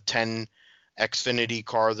the 10 Xfinity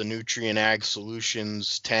car, the Nutrien Ag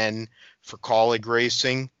Solutions 10 for Colleague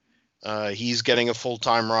Racing. He's getting a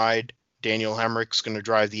full-time ride. Daniel Hemrick's going to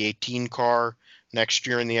drive the 18 car next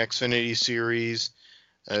year in the Xfinity series.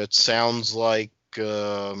 It sounds like,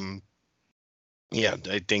 I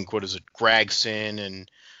think, Gragson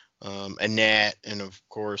and Annette and, of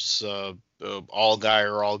course,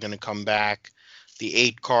 Allgaier are all going to come back. The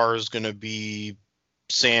 8 car is going to be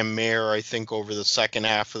Sam Mayer, I think, over the second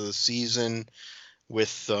half of the season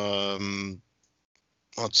with,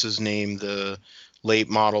 what's his name, the late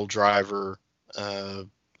model driver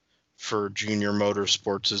for Junior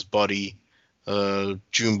Motorsports, his buddy,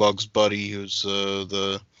 Junebug's buddy, who's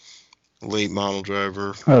the late model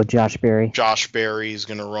driver. Oh, Josh Berry. Josh Berry is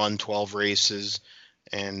going to run 12 races,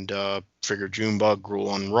 and figure Junebug will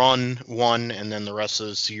run one, and then the rest of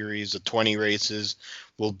the series, the 20 races,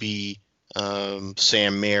 will be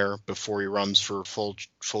Sam Mayer before he runs for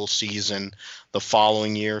full season the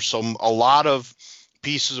following year. So a lot of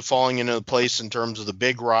pieces are falling into place in terms of the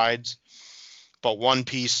big rides. But one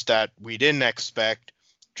piece that we didn't expect,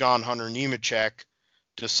 John Hunter Nemechek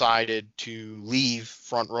decided to leave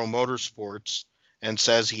Front Row Motorsports and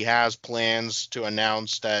says he has plans to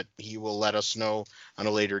announce that he will let us know on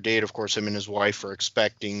a later date. Of course, him and his wife are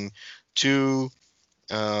expecting to.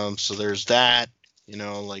 So there's that,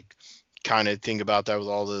 kind of think about that with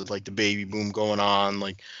all the baby boom going on,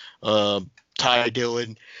 Ty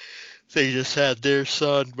Dillon. They just had their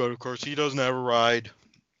son, but of course he doesn't have a ride.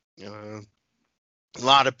 A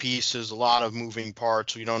lot of pieces, a lot of moving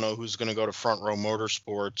parts. We don't know who's going to go to Front Row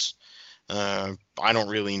Motorsports. I don't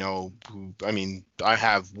really know who. I mean, I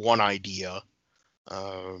have one idea.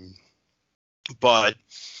 But,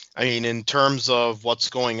 I mean, in terms of what's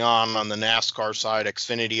going on the NASCAR side,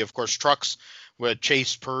 Xfinity, of course, trucks with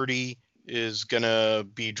Chase Purdy is going to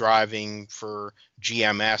be driving for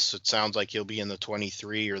GMS. It sounds like he'll be in the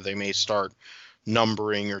 23, or they may start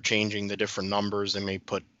numbering or changing the different numbers. They may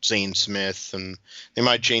put Zane Smith, and they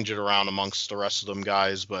might change it around amongst the rest of them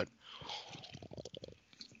guys. But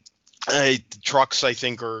trucks, I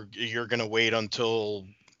think, you're going to wait until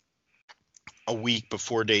a week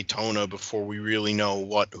before Daytona before we really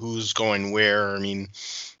know who's going where. I mean,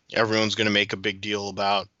 everyone's going to make a big deal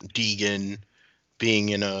about Deegan being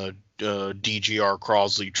in a DGR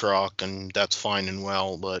Crosley truck, and that's fine and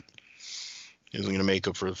well, but isn't going to make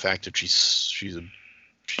up for the fact that she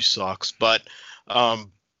sucks. But I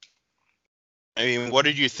mean, what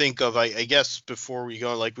did you think of? I guess before we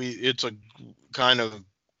go, it's a kind of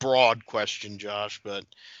broad question, Josh. But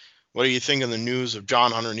what do you think of the news of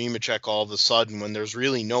John Hunter Nemechek all of a sudden, when there's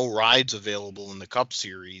really no rides available in the Cup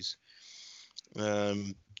Series,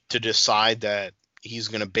 to decide that he's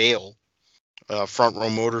going to bail Front Row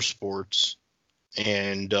Motorsports,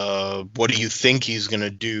 and what do you think he's going to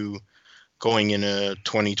do going into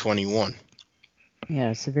 2021? Yeah,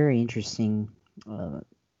 it's a very interesting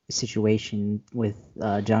situation with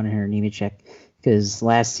Jonathan Nemechek, because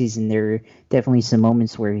last season there were definitely some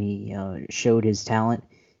moments where he showed his talent.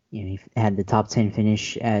 He had the top 10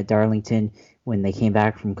 finish at Darlington when they came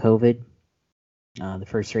back from COVID, the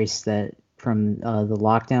first race that from the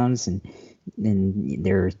lockdowns, and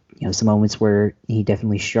there are some moments where he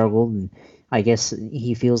definitely struggled, and I guess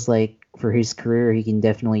he feels like for his career he can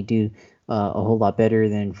definitely do a whole lot better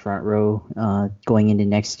than front row going into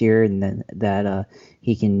next year, and then that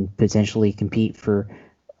he can potentially compete for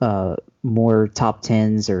more top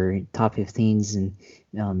 10s or top 15s, and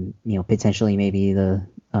potentially maybe the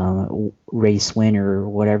race win or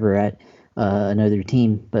whatever at another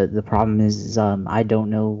team. But the problem is I don't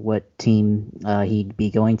know what team he'd be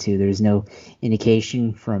going to. There's no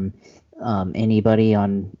indication from anybody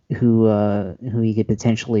on who he could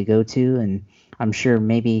potentially go to, and I'm sure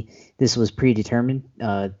maybe this was predetermined,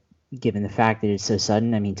 given the fact that it's so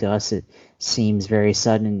sudden. I mean, to us it seems very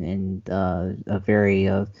sudden and a very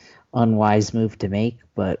unwise move to make,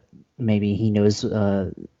 but maybe he knows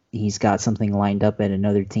he's got something lined up at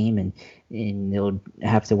another team, and they'll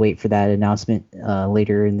have to wait for that announcement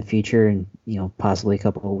later in the future, and possibly a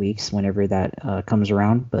couple of weeks whenever that comes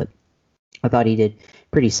around. But I thought he did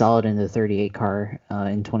pretty solid in the 38 car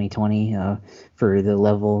in 2020 for the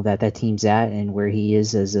level that team's at and where he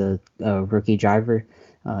is as a rookie driver.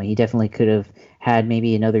 He definitely could have had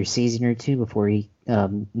maybe another season or two before he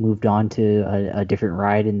moved on to a different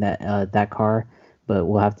ride in that car. But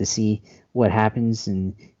we'll have to see what happens,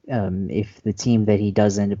 and if the team that he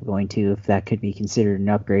does end up going to, if that could be considered an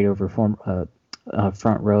upgrade over front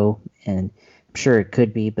row. And I'm sure it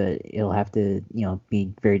could be, but it'll have to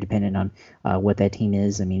be very dependent on what that team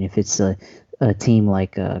is. I mean, if it's a team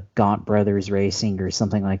like Gaunt Brothers Racing or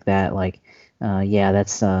something like that, yeah,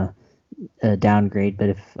 that's a downgrade. But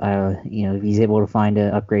if he's able to find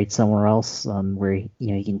an upgrade somewhere else where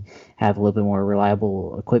he can have a little bit more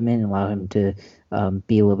reliable equipment and allow him to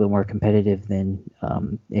be a little bit more competitive, then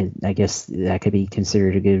I guess that could be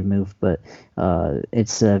considered a good move. But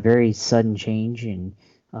it's a very sudden change and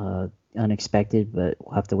unexpected, but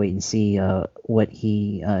we'll have to wait and see what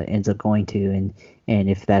he ends up going to, and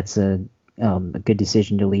if that's a good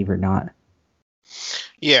decision to leave or not.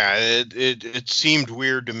 Yeah, it seemed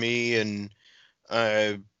weird to me, and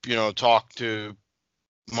talked to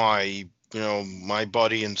my my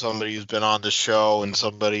buddy and somebody who's been on the show and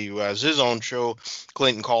somebody who has his own show,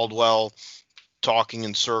 Clayton Caldwell, talking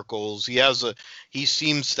in circles. He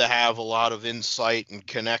seems to have a lot of insight and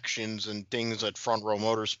connections and things at Front Row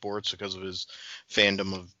Motorsports because of his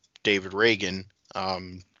fandom of David Ragan,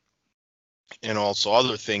 and also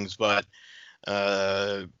other things. But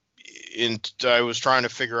I was trying to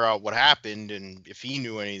figure out what happened and if he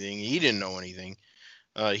knew anything. He didn't know anything.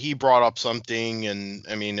 He brought up something, and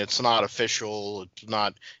I mean, it's not official.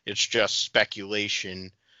 It's just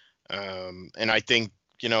speculation. And I think,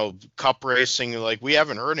 cup racing, we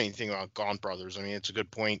haven't heard anything about Gaunt Brothers. I mean, it's a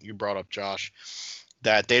good point you brought up, Josh,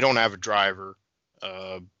 that they don't have a driver.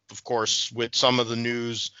 Of course, with some of the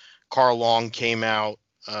news, Carl Long came out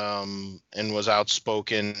and was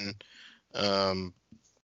outspoken and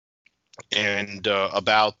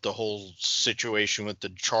about the whole situation with the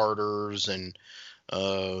charters and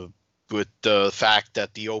with the fact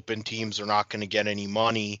that the open teams are not going to get any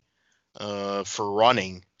money for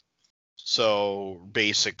running. So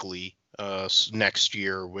basically next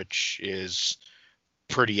year, which is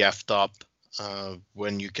pretty effed up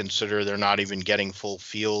when you consider they're not even getting full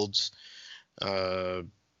fields.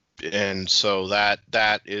 And so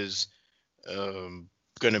that is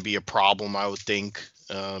going to be a problem, I would think,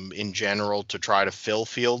 in general, to try to fill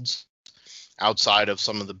fields outside of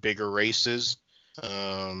some of the bigger races.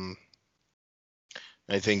 I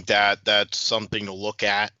think that's something to look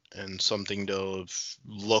at and something to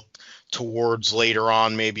look towards later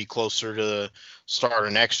on, maybe closer to the start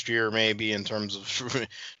of next year, maybe, in terms of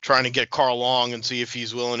trying to get Carl Long and see if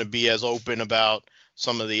he's willing to be as open about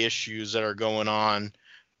some of the issues that are going on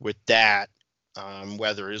with that,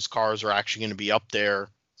 whether his cars are actually going to be up there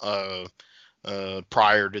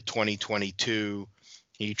prior to 2022.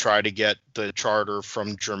 He tried to get the charter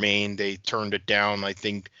from Germain. They turned it down. I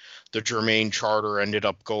think the Germain charter ended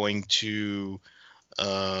up going to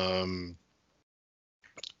the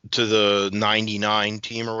 99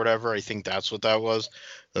 team or whatever. I think that's what that was.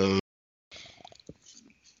 Yeah,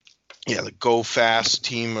 the Go Fast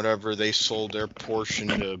team, whatever. They sold their portion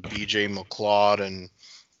to BJ McLeod and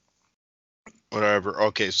whatever.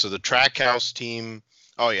 Okay, so the Trackhouse team.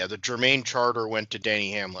 Oh yeah, the Germain charter went to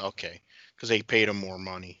Denny Hamlin. Okay, because they paid him more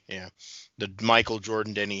money. Yeah, the Michael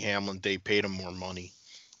Jordan, Denny Hamlin, they paid him more money.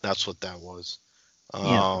 That's what that was.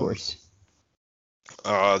 Yeah, of course.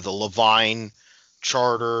 The Levine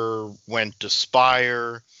charter went to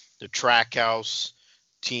Spire. The Trackhouse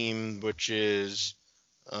team,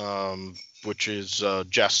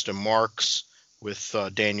 Justin Marks with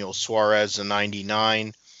Daniel Suarez in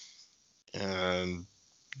 99. The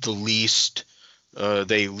leased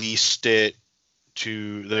they leased it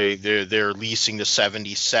to they're leasing the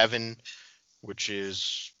 77, which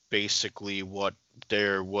is basically what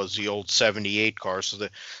there was the old 78 car. So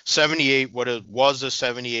the 78, what it was a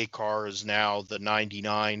 78 car, is now the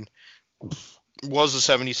 99. Was the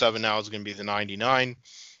 77, now it's going to be the 99.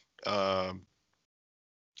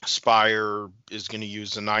 Spire is going to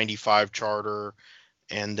use the 95 charter,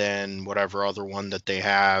 and then whatever other one that they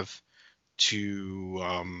have to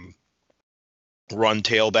run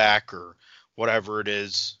tailback or whatever it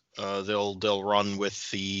is. They'll run with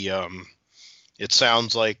the. It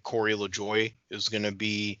sounds like Corey LaJoie is going to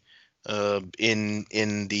be in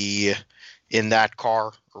that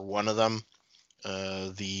car, or one of them.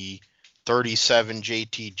 The 37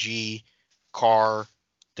 JTG car,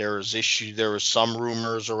 there was some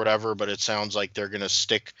rumors or whatever, but it sounds like they're going to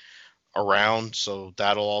stick around, so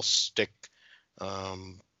that'll all stick.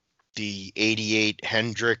 The 88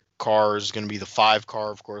 Hendrick car is going to be the 5 car,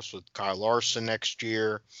 of course, with Kyle Larson next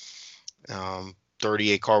year.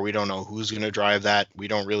 38 car, we don't know who's going to drive that. We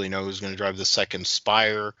don't really know who's going to drive the second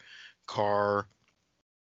Spire car.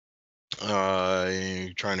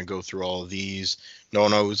 Trying to go through all of these.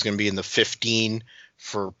 Don't know who's going to be in the 15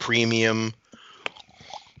 for premium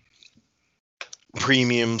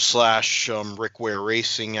slash Rick Ware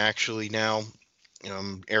Racing, actually, now.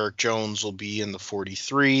 Eric Jones will be in the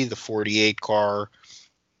 43. The 48 car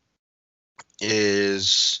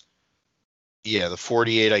is, the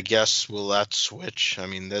 48, I guess. Will that switch? I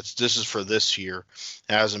mean, this is for this year.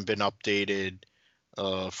 It hasn't been updated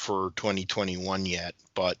for 2021 yet,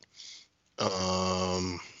 but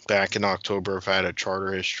back in October, I've had a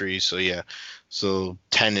charter history, so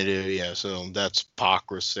tentative, so that's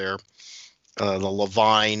Pockrass there. The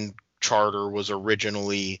Levine charter was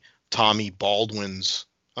originally Tommy Baldwin's.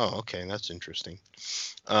 Oh, okay, that's interesting.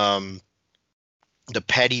 The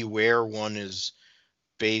Petty Ware one is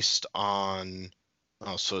based on.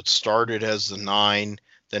 So it started as the 9,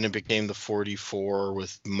 then it became the 44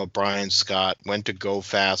 with Brian Scott. Went to Go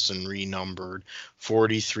Fast and renumbered.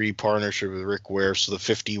 43 partnership with Rick Ware. So the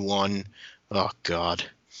 51. Oh God,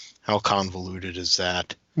 how convoluted is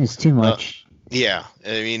that? It's too much. Yeah,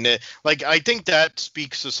 I mean, I think that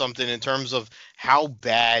speaks to something in terms of how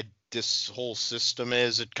bad this whole system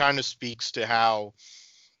is. It kind of speaks to how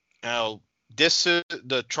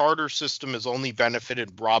the charter system has only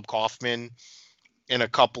benefited Rob Kaufman and a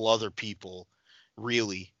couple other people,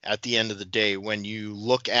 really, at the end of the day. When you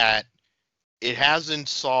look at it, hasn't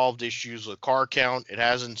solved issues with car count. It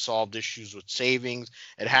hasn't solved issues with savings.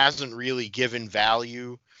 It hasn't really given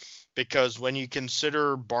value. Because when you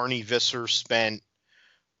consider Barney Visser spent,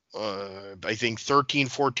 I think, 13,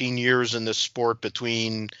 14 years in this sport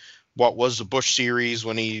between what was the Busch Series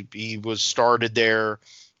when he was started there,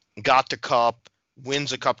 got the Cup,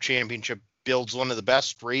 wins a Cup championship, builds one of the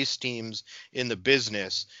best race teams in the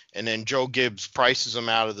business, and then Joe Gibbs prices him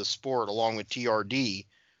out of the sport along with TRD.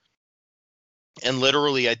 And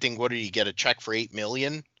literally, I think, what did he get, a check for $8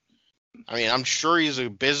 million? I mean, I'm sure he's a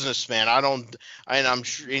businessman. I'm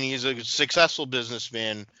sure, and he's a successful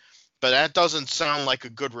businessman, but that doesn't sound like a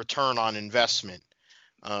good return on investment.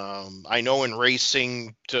 I know in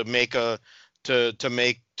racing, to make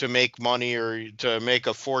money or to make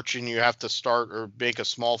a fortune, you have to start, or make a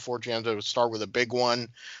small fortune, you have to start with a big one,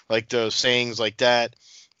 like the sayings like that.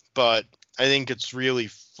 But I think it's really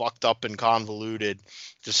fucked up and convoluted,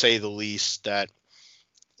 to say the least, that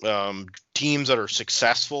teams that are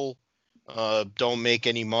successful don't make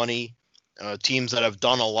any money. Teams that have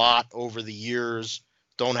done a lot over the years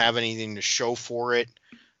don't have anything to show for it.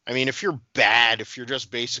 I mean, if you're bad, if you're just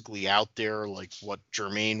basically out there like what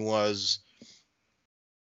Germain was,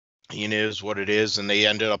 it is what it is, and they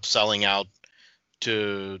ended up selling out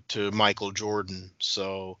to Michael Jordan,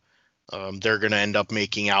 so they're going to end up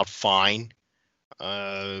making out fine.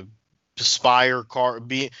 The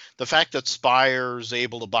fact that Spire is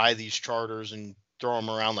able to buy these charters and throw them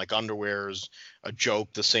around like underwear is a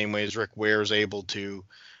joke, the same way as Rick Ware is able to.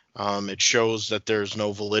 It shows that there's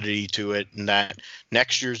no validity to it, and that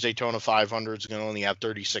next year's Daytona 500 is going to only have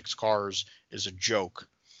 36 cars is a joke.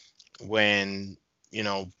 When,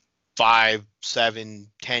 5, 7,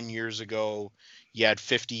 10 years ago, you had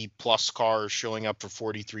 50 plus cars showing up for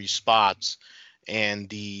 43 spots, and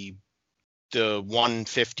the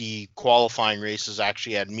 150 qualifying races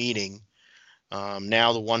actually had meaning.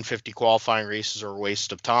 Now the 150 qualifying races are a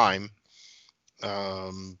waste of time.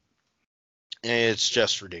 Um, it's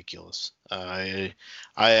just ridiculous. I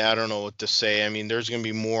don't know what to say. I mean, there's going to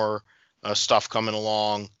be more stuff coming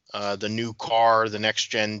along. The new car, the next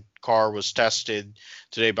gen car, was tested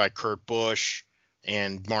today by Kurt Busch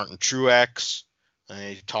and Martin Truex.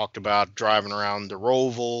 They talked about driving around the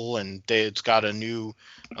Roval, and it's got a new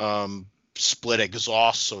split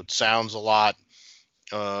exhaust, so it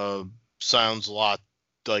uh, sounds a lot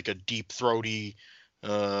like a deep throaty.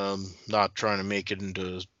 Not trying to make it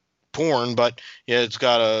into porn, but yeah, it's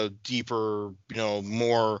got a deeper,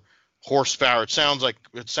 more horsepower. It sounds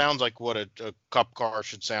like what a cup car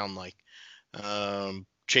should sound like.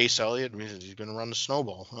 Chase Elliott, he's going to run the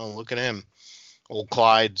snowball. Oh, look at him. Old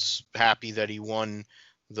Clyde's happy that he won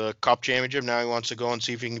the Cup championship. Now he wants to go and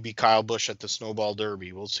see if he can beat Kyle Busch at the Snowball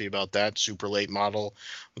Derby. We'll see about that. The super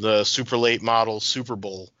late model Super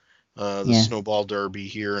Bowl, the Yeah, Snowball Derby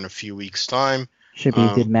here in a few weeks' time. should be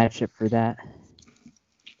a good matchup for that.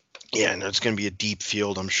 Yeah, and it's going to be a deep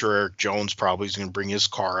field. I'm sure Eric Jones probably is going to bring his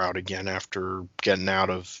car out again after getting out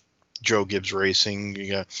of Joe Gibbs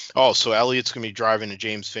Racing. So Elliott's going to be driving a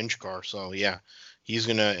James Finch car. So yeah, he's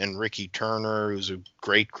going to, and Ricky Turner, who's a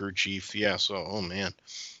great crew chief. Yeah, so oh man,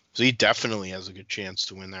 so he definitely has a good chance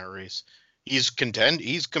to win that race. He's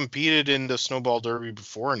competed in the Snowball Derby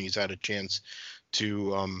before, and he's had a chance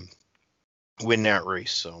to win that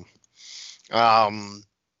race. So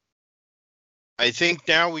I think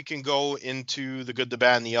now we can go into the good, the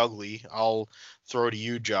bad, and the ugly. I'll throw to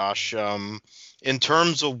you, Josh. In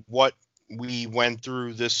terms of what we went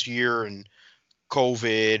through this year and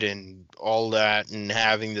COVID and all that, and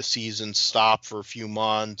having the season stop for a few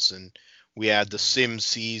months, and we had the sim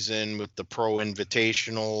season with the Pro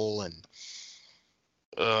Invitational, and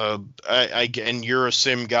and you're a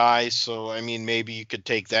sim guy, so I mean maybe you could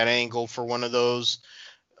take that angle for one of those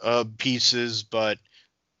pieces, but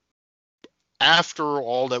after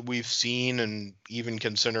all that we've seen, and even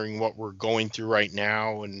considering what we're going through right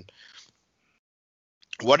now, and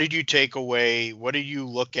what did you take away? What did you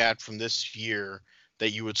look at from this year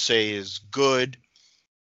that you would say is good,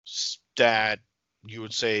 that you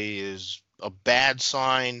would say is a bad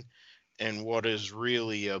sign, and what is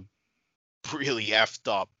really effed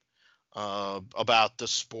up about the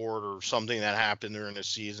sport, or something that happened during the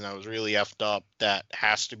season that was really effed up that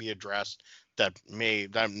has to be addressed, that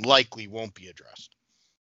likely won't be addressed?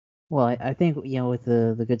 Well, I think with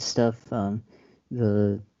the good stuff,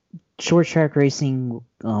 the short track racing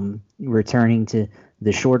returning to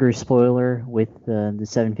the shorter spoiler with the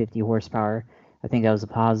 750 horsepower, I think that was a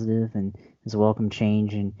positive and is a welcome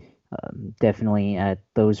change. And definitely at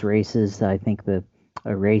those races, I think the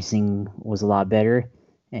racing was a lot better,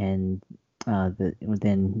 and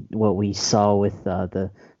than what we saw with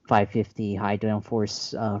the 550 high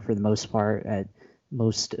downforce for the most part at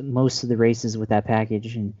most of the races with that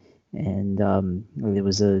package, and it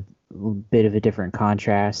was a bit of a different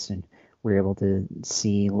contrast, and we were able to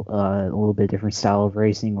see a little bit different style of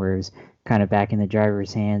racing, where it was kind of back in the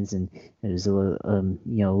driver's hands, and it was a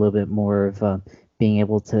little bit more of being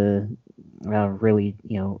able to really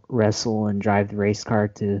wrestle and drive the race car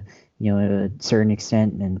to a certain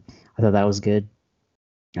extent, and I thought that was good.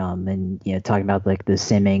 And talking about like the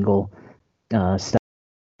sim angle stuff,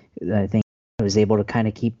 I think I was able to kind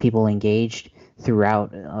of keep people engaged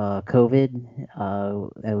throughout COVID,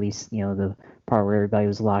 at least the part where everybody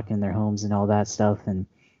was locked in their homes and all that stuff, and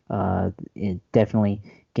it definitely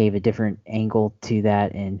gave a different angle to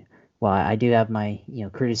that. And while I do have my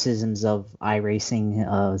criticisms of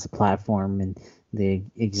iRacing as a platform and the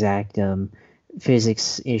exact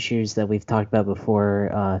physics issues that we've talked about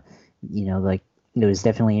before, like it was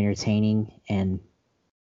definitely entertaining, and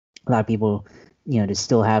a lot of people to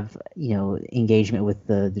still have engagement with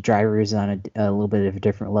the drivers on a little bit of a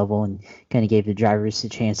different level, and kind of gave the drivers a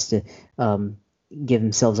chance to give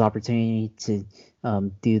themselves opportunity to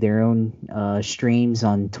do their own streams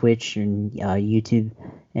on Twitch and YouTube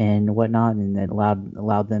and whatnot, and that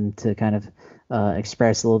allowed them to kind of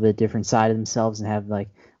express a little bit different side of themselves and have like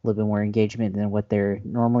a little bit more engagement than what they're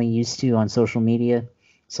normally used to on social media.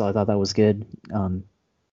 So I thought that was good.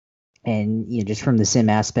 And just from the sim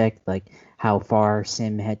aspect, like how far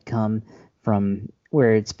sim had come from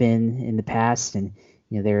where it's been in the past, and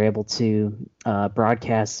they were able to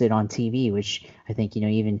broadcast it on TV, which I think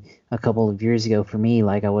even a couple of years ago for me,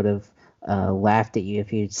 like I would have laughed at you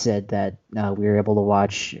if you'd said that we were able to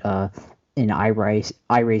watch an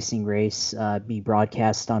iRacing race be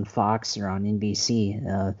broadcast on Fox or on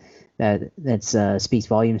NBC. That speaks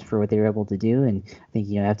volumes for what they were able to do, and I think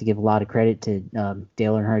I have to give a lot of credit to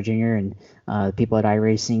Dale Earnhardt Jr. and the people at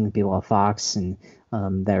iRacing, the people at Fox, and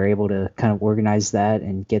that are able to kind of organize that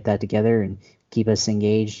and get that together and keep us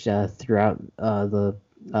engaged throughout the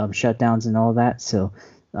shutdowns and all of that. So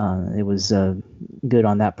it was good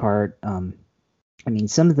on that part. I mean,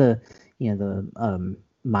 some of the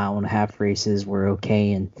mile and a half races were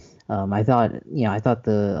okay, and I thought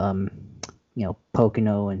the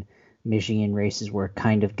Pocono and Michigan races were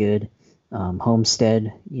kind of good.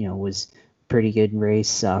 Homestead, was pretty good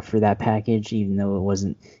race for that package, even though it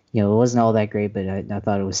wasn't all that great, but I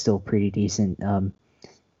thought it was still pretty decent.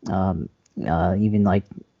 Even like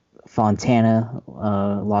Fontana,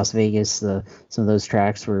 Las Vegas, some of those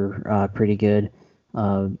tracks were pretty good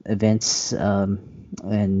events,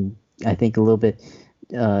 and I think a little bit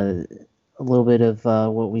of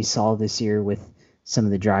what we saw this year with some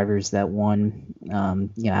of the drivers that won.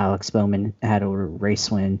 Alex Bowman had a race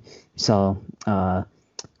win. We saw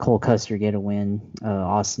Cole Custer get a win,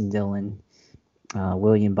 Austin Dillon,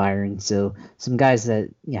 William Byron. So some guys that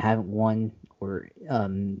haven't won or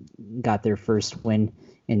got their first win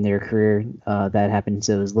in their career. That happened.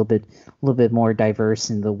 So it was a little bit more diverse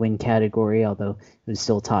in the win category, although it was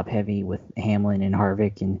still top heavy with Hamlin and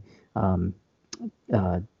Harvick and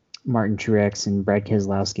Martin Truex and Brad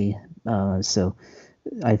Keselowski. So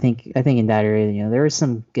I think in that area, there are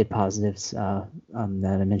some good positives that I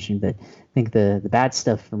mentioned, but I think the bad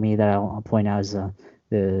stuff for me that I'll point out is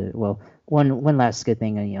one last good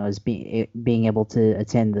thing, is being able to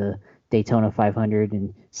attend the Daytona 500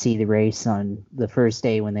 and see the race on the first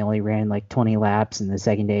day when they only ran like 20 laps, and the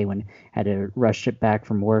second day when I had to rush it back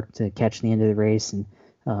from work to catch the end of the race and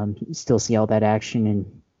still see all that action,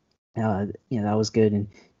 and that was good and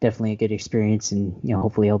definitely a good experience, and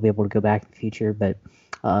hopefully I'll be able to go back in the future. But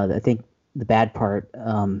I think the bad part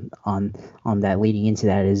on that leading into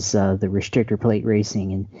that is the restrictor plate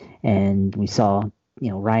racing, and we saw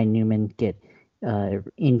Ryan Newman get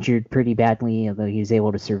injured pretty badly, although he was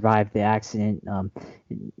able to survive the accident.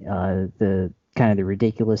 The kind of the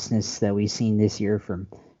ridiculousness that we've seen this year from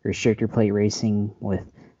restrictor plate racing,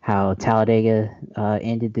 with how Talladega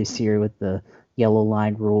ended this year with the yellow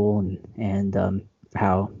line rule, and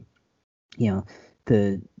how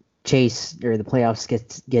the chase or the playoffs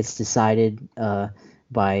gets decided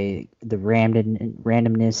by the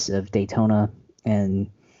randomness of Daytona and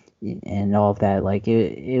all of that. Like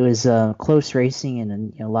it was close racing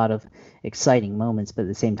and a lot of exciting moments, but at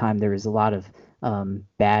the same time there was a lot of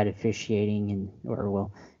bad officiating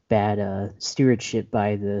bad stewardship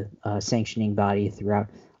by the sanctioning body throughout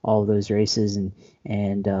all of those races,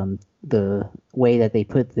 and the way that they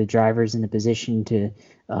put the drivers in the position to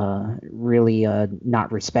really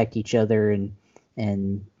not respect each other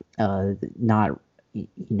and not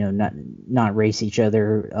not race each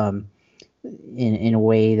other in a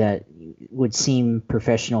way that would seem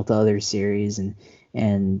professional to other series,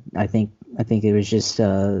 and I think it was just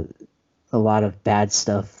a lot of bad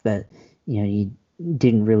stuff that you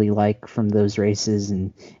didn't really like from those races,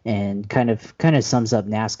 and kind of sums up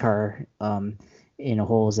NASCAR in a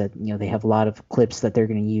whole, is that they have a lot of clips that they're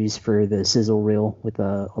going to use for the sizzle reel with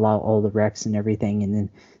all the wrecks and everything, and then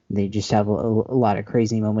they just have a lot of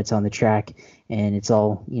crazy moments on the track, and it's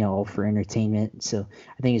all all for entertainment. So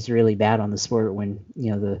I think it's really bad on the sport when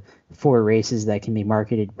the 4 races that can be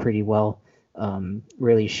marketed pretty well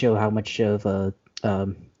really show how much of a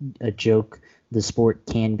joke the sport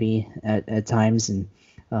can be at times, and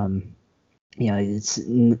it's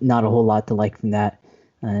not a whole lot to like from that.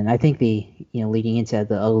 And I think the leading into that,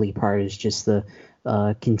 the ugly part is just the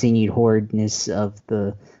continued horridness of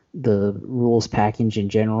the rules package in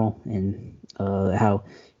general, and how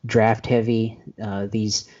draft heavy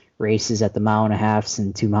these races at the mile and a halves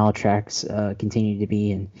and 2 mile tracks continue to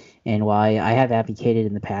be, and why I have advocated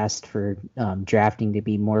in the past for drafting to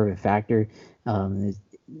be more of a factor.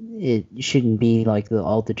 It shouldn't be like the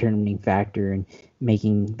all determining factor in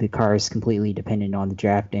making the cars completely dependent on the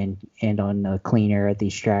draft and on clean air at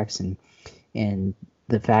these tracks, and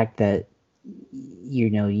the fact that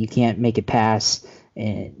you can't make it pass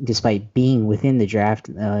despite being within the draft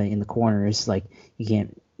in the corners. Like you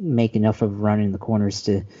can't make enough of a run in the corners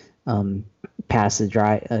to pass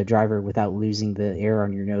the driver without losing the air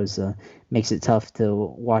on your nose. Makes it tough to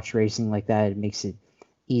watch racing like that. It makes it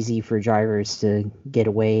easy for drivers to get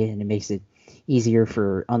away, and it makes it easier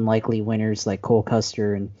for unlikely winners like Cole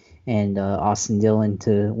Custer and Austin Dillon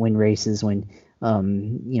to win races when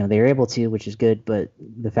they're able to, which is good. But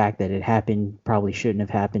the fact that it happened probably shouldn't have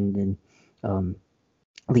happened, and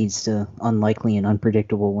leads to unlikely and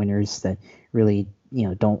unpredictable winners that really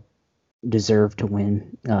don't deserve to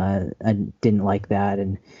win. I didn't like that,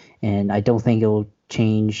 and I don't think it will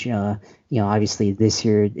change. Obviously this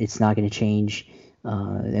year it's not going to change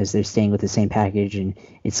as they're staying with the same package, and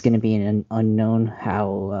it's going to be an unknown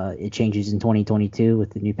how it changes in 2022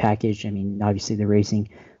 with the new package. I mean, obviously the racing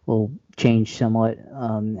will change somewhat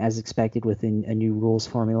as expected within a new rules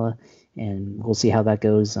formula, and we'll see how that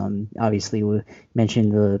goes. Obviously, we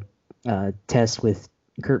mentioned the test with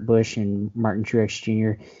Kurt Busch and Martin Truex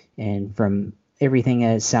Jr., and from everything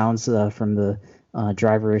as it sounds from the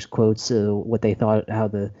drivers' quotes, what they thought, how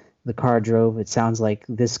the car drove, it sounds like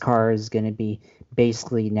this car is going to be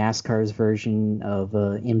basically NASCAR's version of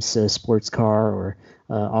IMSA sports car or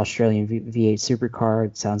Australian V8 supercar.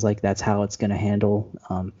 It sounds like that's how it's going to handle.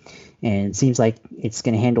 And it seems like it's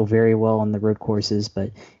going to handle very well on the road courses,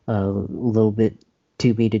 but a little bit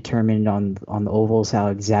to be determined on the ovals how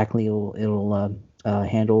exactly it'll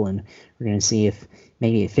handle. And we're going to see if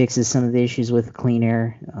maybe it fixes some of the issues with clean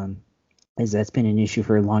air, as that's been an issue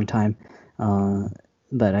for a long time.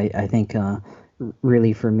 But I think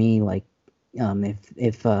really for me, like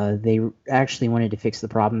if they actually wanted to fix the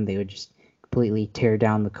problem, they would just completely tear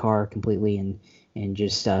down the car completely and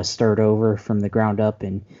just start over from the ground up.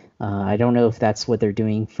 And I don't know if that's what they're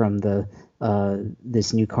doing from the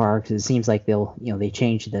this new car, because it seems like they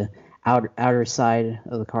change the outer side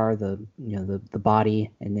of the car, the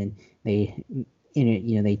body, and then they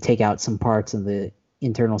they take out some parts of the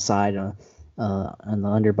internal side on the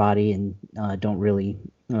underbody, and don't really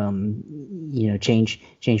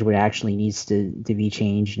change what actually needs to be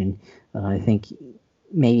changed. And I think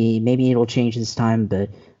maybe it'll change this time, but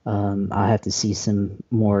I'll have to see some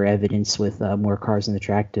more evidence with more cars on the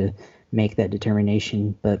track to make that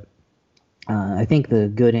determination. But I think the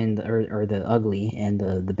good and or the ugly and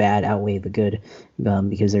the bad outweigh the good,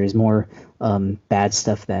 because there's more bad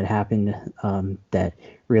stuff that happened that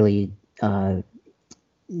really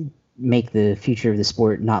make the future of the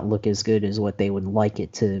sport not look as good as what they would like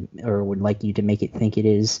it to, or would like you to make it think it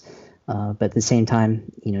is. But at the same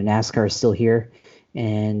time, NASCAR is still here,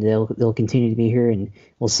 and they'll continue to be here, and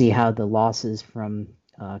we'll see how the losses from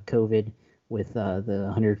COVID with the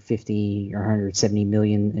 150 or 170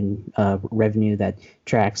 million in revenue that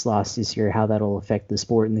tracks lost this year, how that'll affect the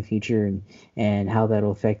sport in the future, and how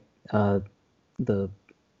that'll affect the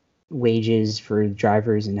wages for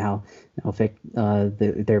drivers, and how it'll affect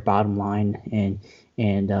their bottom line,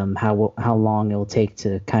 and how long it'll take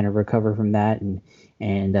to kind of recover from that, and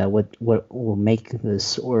what will make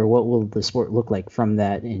this, or what will the sport look like from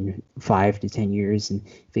that in 5 to 10 years, and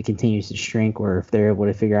if it continues to shrink, or if they're able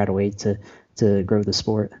to figure out a way to grow the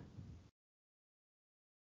sport.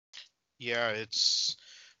 Yeah,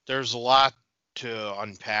 there's a lot to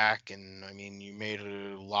unpack, and I mean, you made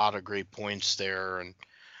a lot of great points there, and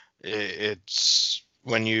it's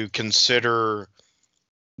when you consider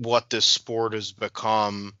what this sport has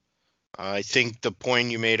become. I think the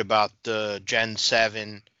point you made about the Gen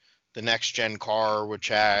 7, the next gen car, which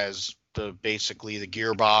has basically the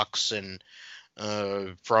gearbox and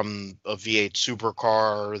from a V8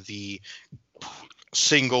 supercar, the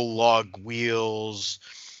single lug wheels,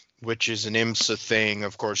 which is an IMSA thing.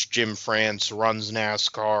 Of course, Jim France runs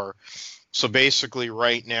NASCAR. So basically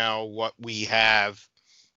right now what we have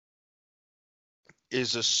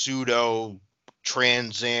is a pseudo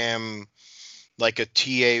Trans Am, like a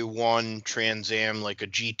TA1 Trans Am, like a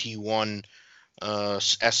GT1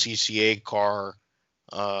 SCCA car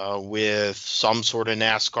with some sort of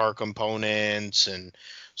NASCAR components and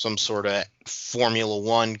some sort of Formula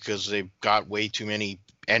One, because they've got way too many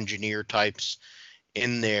engineer types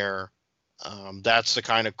in there. That's the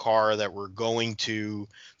kind of car that we're going to.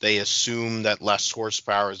 They assume that less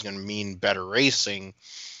horsepower is going to mean better racing.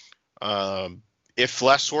 If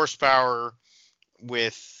less horsepower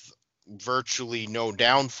with virtually no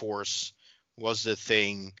downforce was the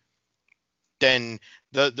thing, then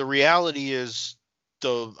the reality is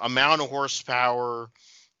the amount of horsepower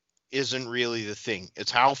isn't really the thing.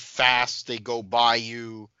 It's how fast they go by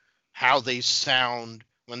you, how they sound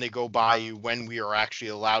when they go by you, when we are actually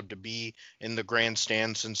allowed to be in the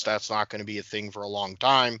grandstand, since that's not going to be a thing for a long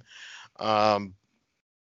time.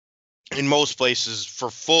 In most places, for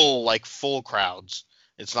full crowds,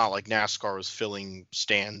 it's not like NASCAR was filling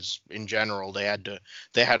stands in general. They had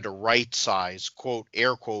to right size, quote,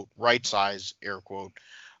 air quote, right size, air quote,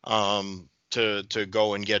 to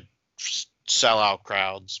go and get sellout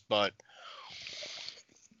crowds. But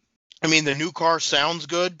I mean, the new car sounds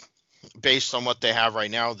good based on what they have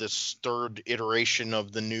right now. This third iteration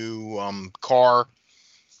of the new car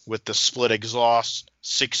with the split exhaust,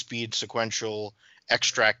 6-speed sequential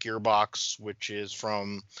X-Track gearbox, which is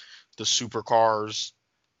from the supercars.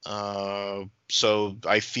 So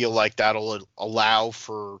I feel like that'll allow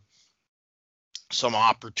for some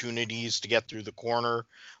opportunities to get through the corner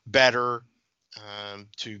better.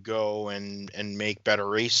 to go and make better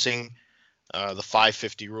racing. The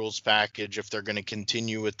 550 rules package, if they're going to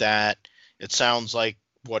continue with that, it sounds like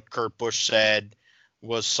what Kurt Busch said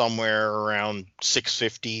was somewhere around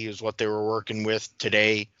 650 is what they were working with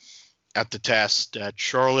today at the test at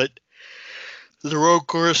Charlotte. The road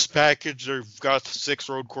course package, they've got 6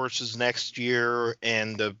 road courses next year,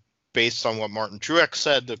 and based on what Martin Truex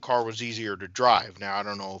said, the car was easier to drive. Now, I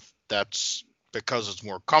don't know if that's because it's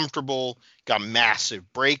more comfortable, got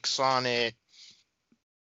massive brakes on it.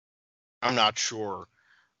 I'm not sure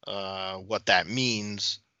what that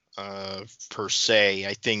means per se.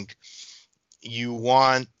 I think you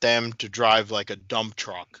want them to drive like a dump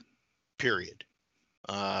truck, period.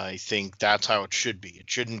 I think that's how it should be. It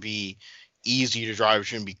shouldn't be easy to drive. It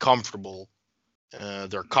shouldn't be comfortable.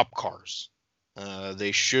 They're cup cars.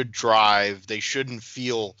 They should drive. They shouldn't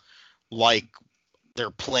feel like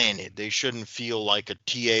they're planted. They shouldn't feel like a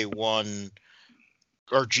TA1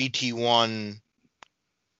 or GT1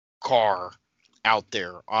 car out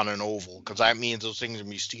there on an oval, because that means those things are going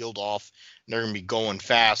to be sealed off and they're going to be going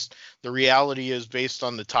fast. The reality is, based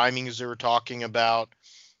on the timings they were talking about,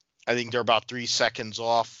 I think they're about 3 seconds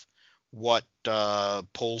off what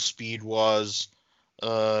pole speed was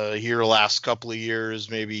here the last couple of years,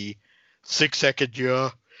 maybe 6 seconds,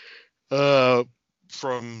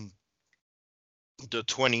 from the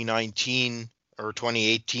 2019 or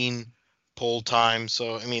 2018 pole time.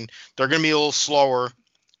 So, I mean, they're going to be a little slower,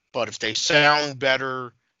 but if they sound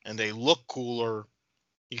better and they look cooler,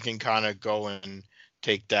 you can kind of go and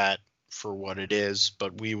take that for what it is.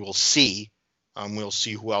 But we will see. We'll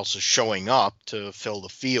see who else is showing up to fill the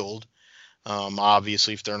field.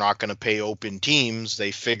 Obviously, if they're not going to pay open teams,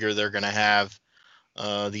 they figure they're going to have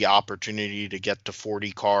the opportunity to get to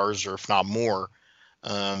 40 cars, or if not more,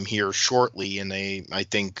 here shortly. And I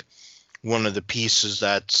think one of the pieces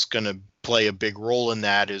that's going to play a big role in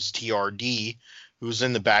that is TRD, who's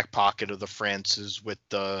in the back pocket of the Frances with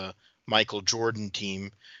the Michael Jordan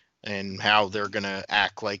team, and how they're going to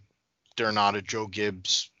act like they're not a Joe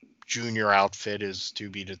Gibbs Jr. outfit is to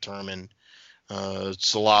be determined.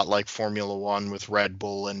 It's a lot like Formula One with Red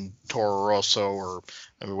Bull and Toro Rosso, or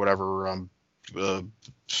whatever,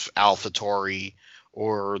 AlphaTauri,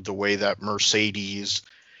 or the way that Mercedes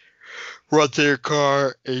run their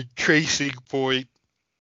car, and Racing Point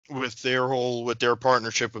with their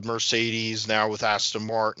partnership with Mercedes, now with Aston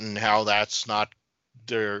Martin, how that's not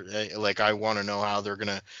their, like, I want to know how they're going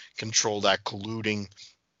to control that colluding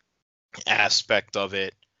aspect of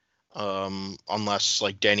it. Unless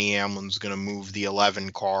like Denny Hamlin's going to move the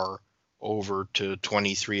 11 car over to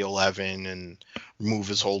 2311 and move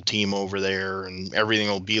his whole team over there, and everything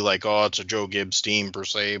will be like, oh, it's a Joe Gibbs team per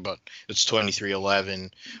se, but it's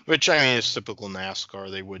 2311, which, I mean, is typical NASCAR.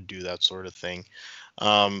 They would do that sort of thing.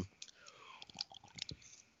 I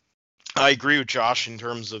agree with Josh in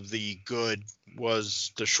terms of the good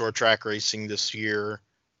was the short track racing this year.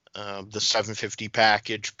 The 750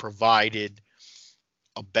 package provided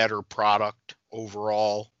a better product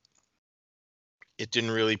overall. It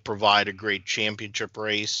didn't really provide a great championship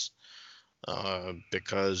race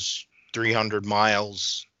because 300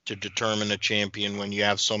 miles to determine a champion when you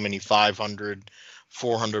have so many 500,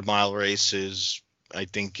 400-mile races, I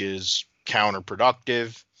think is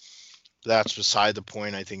counterproductive. That's beside the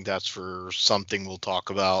point. I think that's for something we'll talk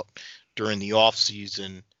about during the off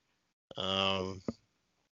season. I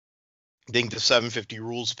think the 750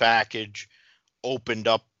 rules package opened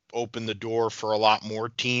the door for a lot more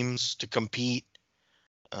teams to compete.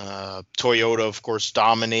 Toyota, of course,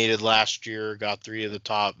 dominated last year, got 3 of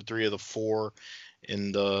the 4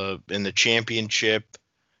 in the championship,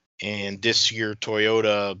 and this year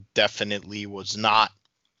Toyota definitely was not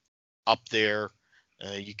up there.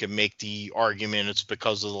 You can make the argument it's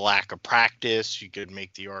because of the lack of practice. You could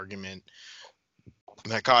make the argument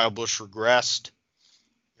that Kyle Busch regressed,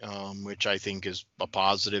 which I think is a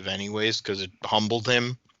positive anyways, because it humbled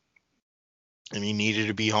him, and he needed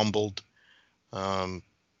to be humbled.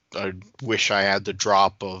 I wish I had the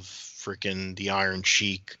drop of freaking the Iron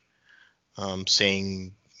Sheik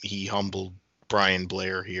saying he humbled Brian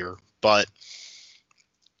Blair here. But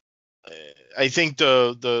I think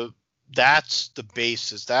that's the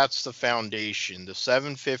basis. That's the foundation. The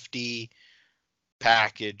 750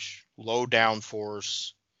 package, low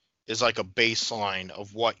downforce, is like a baseline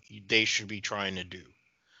of what they should be trying to do.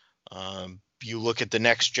 You look at the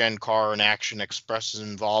next gen car, and Action Express is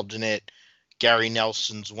involved in it. Gary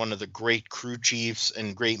Nelson's one of the great crew chiefs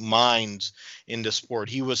and great minds in the sport.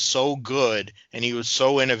 He was so good and he was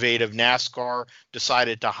so innovative, NASCAR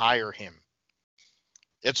decided to hire him.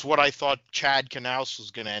 It's what I thought Chad Knaus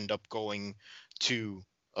was going to end up going to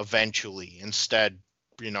eventually. Instead,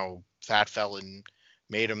 Fat Felon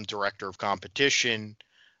made him director of competition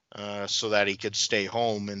so that he could stay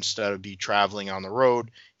home instead of be traveling on the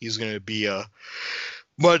road. He's going to be a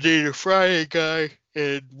Monday to Friday guy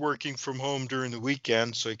and working from home during the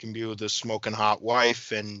weekend so he can be with his smoking hot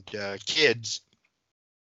wife and kids.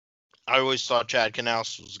 I always thought Chad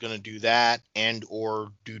Knaus was going to do that and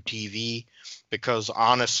or do TV because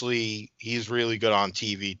honestly, he's really good on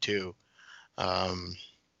TV too. I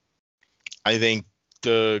think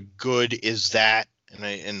the good is that,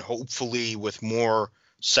 and hopefully with more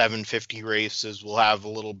 750 races, we'll have a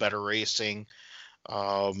little better racing.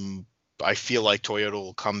 I feel like Toyota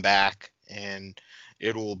will come back and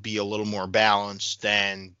it will be a little more balanced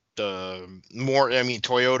than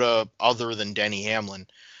Toyota, other than Denny Hamlin,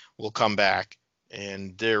 will come back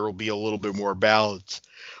and there will be a little bit more balance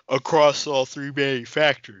across all three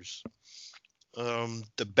manufacturers.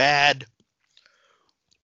 The bad,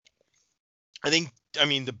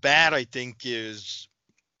 the bad, I think, is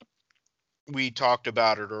we talked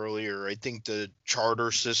about it earlier. I think the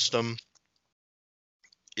charter system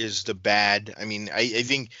is the bad. I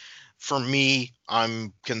think for me,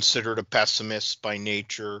 I'm considered a pessimist by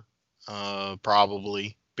nature,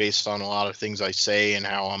 probably based on a lot of things I say and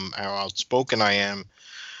how outspoken I am.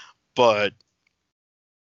 But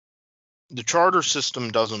the charter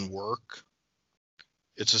system doesn't work.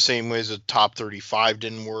 It's the same way as the top 35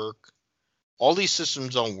 didn't work. All these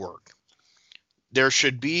systems don't work. There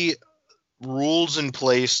should be rules in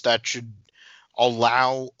place that should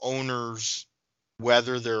allow owners,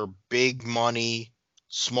 whether they're big money,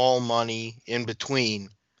 small money, in between,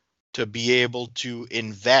 to be able to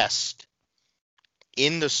invest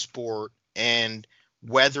in the sport, and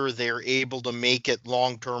whether they're able to make it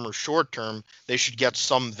long-term or short-term, they should get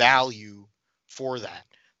some value for that.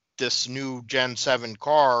 This new Gen 7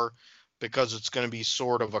 car, because it's going to be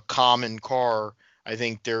sort of a common car, I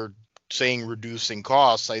think they're saying reducing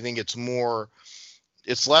costs. I think it's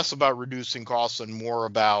less about reducing costs and more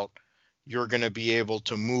about you're going to be able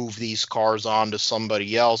to move these cars on to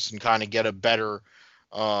somebody else and kind of get a better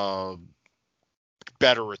return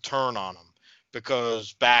on them.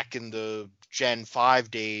 Because back in the Gen 5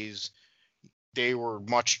 days, they were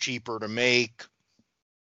much cheaper to make.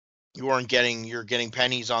 You're getting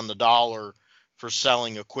pennies on the dollar for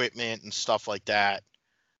selling equipment and stuff like that.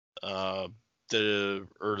 The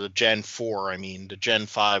Gen 4, the Gen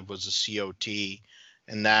 5 was a COT,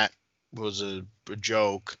 and that was a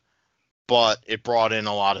joke, but it brought in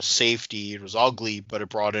a lot of safety. It was ugly, but it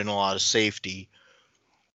brought in a lot of safety,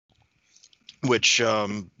 which,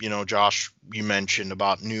 Josh, you mentioned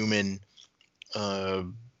about Newman.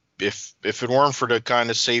 If it weren't for the kind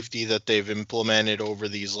of safety that they've implemented over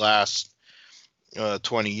these last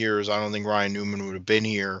 20 years, I don't think Ryan Newman would have been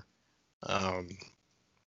here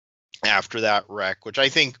after that wreck, which I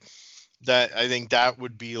think that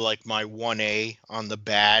would be like my 1A on the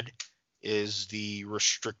bad, is the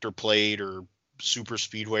restrictor plate or super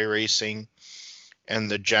speedway racing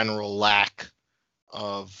and the general lack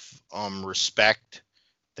of respect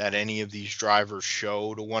that any of these drivers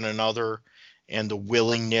show to one another, and the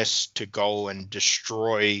willingness to go and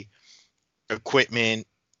destroy equipment,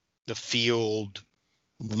 the field,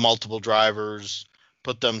 multiple drivers,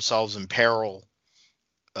 put themselves in peril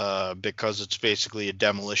because it's basically a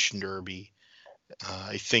demolition derby.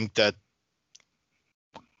 I think that,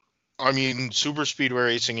 super speedway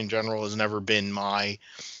racing in general has never been my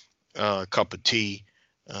cup of tea.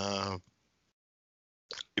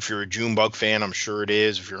 If you're a Junebug fan, I'm sure it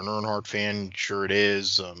is. If you're an Earnhardt fan, sure it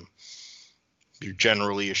is. If you're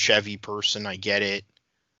generally a Chevy person, I get it.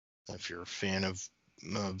 If you're a fan of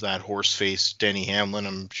that horse face Denny Hamlin,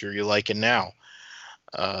 I'm sure you like it now.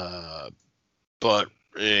 But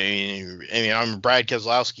I'm a Brad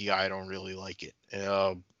Keselowski guy. I don't really like it.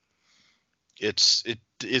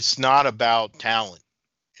 It's not about talent.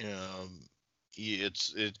 You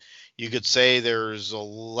could say there's a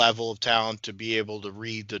level of talent to be able to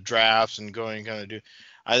read the drafts and go and kind of do.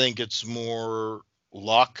 I think it's more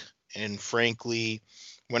luck, and frankly,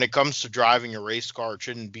 when it comes to driving a race car, it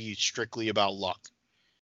shouldn't be strictly about luck.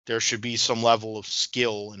 There should be some level of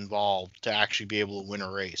skill involved to actually be able to win a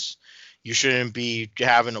race. You shouldn't be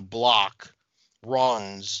having to block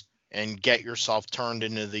runs and get yourself turned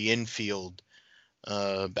into the infield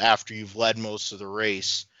after you've led most of the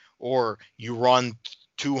race, or you run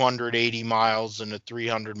 280 miles in a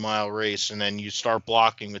 300-mile race and then you start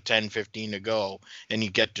blocking with 10-15 to go and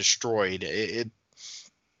you get destroyed.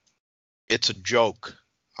 It's a joke.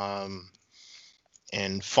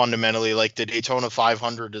 And fundamentally, like, the Daytona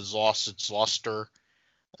 500 has lost its luster.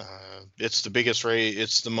 it's the biggest race.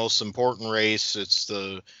 It's the most important race. It's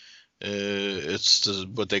the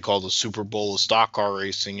what they call the Super Bowl of stock car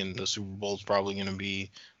racing, and the Super Bowl is probably going to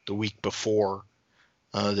be the week before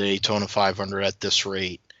the Daytona 500 at this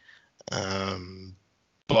rate.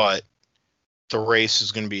 But the race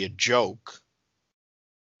is going to be a joke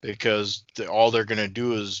because all they're going to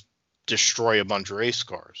do is destroy a bunch of race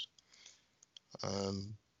cars.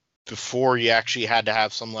 Before, you actually had to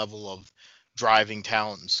have some level of driving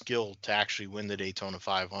talent and skill to actually win the Daytona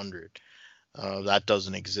 500. That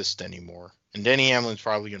doesn't exist anymore. And Denny Hamlin's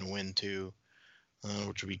probably going to win too,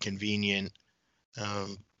 which would be convenient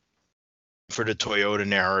for the Toyota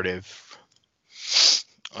narrative.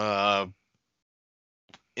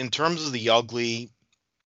 In terms of the ugly,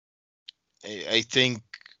 I think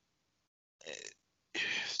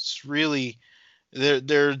it's really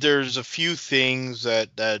there's a few things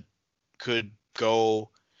that could go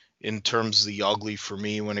in terms of the ugly for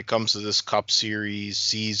me when it comes to this Cup Series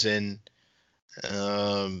season.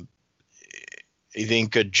 I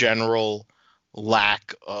think a general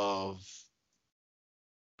lack of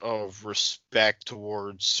respect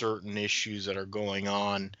towards certain issues that are going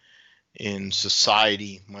on in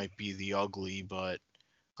society might be the ugly, but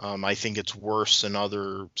I think it's worse in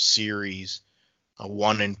other series,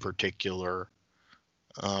 one in particular.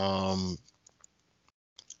 I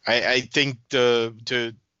think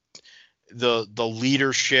the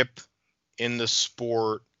leadership in the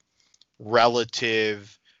sport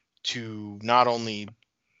relative to not only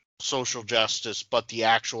social justice but the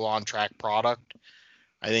actual on-track product,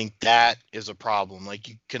 I think that is a problem. Like,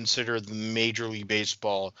 you consider the Major League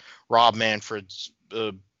Baseball, Rob Manfred's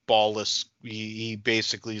ballless. He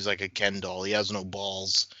basically is like a Ken doll. He has no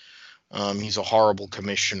balls. He's a horrible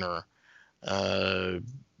commissioner.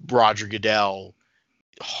 Roger Goodell,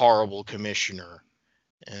 horrible commissioner.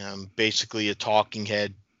 Basically a talking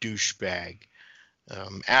head douchebag.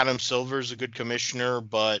 Adam Silver's a good commissioner,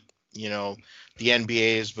 but the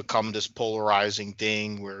NBA has become this polarizing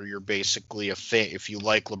thing where you're basically a fan. If you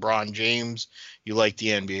like LeBron James, you like the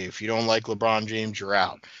NBA. If you don't like LeBron James, you're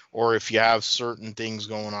out. Or if you have certain things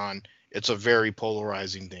going on, it's a very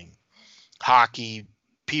polarizing thing. Hockey,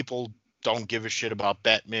 people don't give a shit about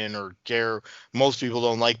Bettman or care. Most people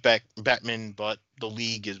don't like Bettman, but the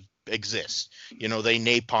league exists. They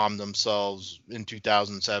napalmed themselves in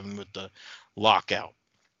 2007 with the lockout.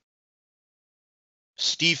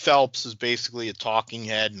 Steve Phelps is basically a talking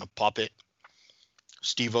head and a puppet.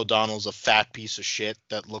 Steve O'Donnell's a fat piece of shit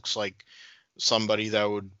that looks like somebody that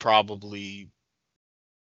would probably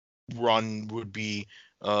would be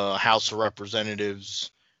House of Representatives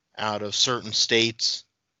out of certain states.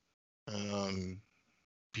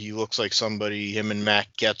 He looks like somebody him and Matt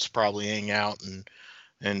Getz probably hang out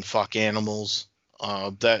and fuck animals.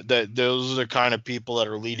 Those are the kind of people that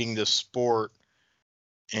are leading this sport,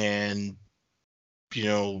 and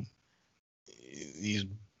these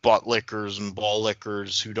butt lickers and ball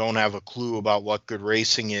lickers who don't have a clue about what good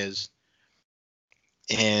racing is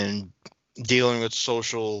and dealing with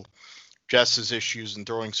social justice issues and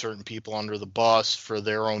throwing certain people under the bus for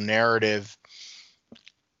their own narrative.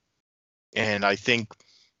 And I think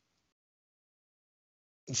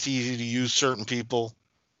it's easy to use certain people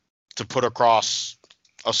to put across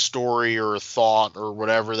a story or a thought or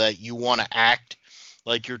whatever that you want to act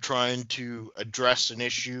like you're trying to address an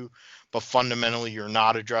issue, but fundamentally you're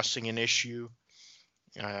not addressing an issue.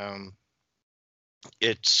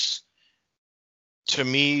 It's, to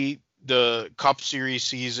me, the Cup Series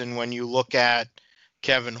season, when you look at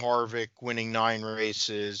Kevin Harvick winning 9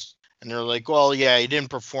 races, and they're like, well, yeah, he didn't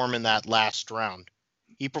perform in that last round.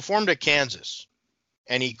 He performed at Kansas,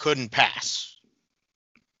 and he couldn't pass.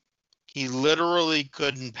 He literally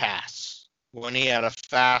couldn't pass when he had a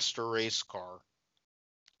faster race car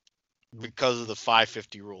because of the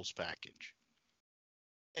 550 rules package.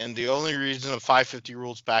 And the only reason the 550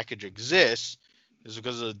 rules package exists is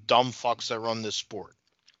because of the dumb fucks that run this sport.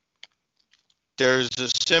 There's a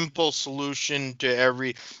simple solution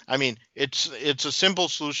to it's a simple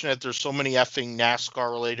solution that there's so many effing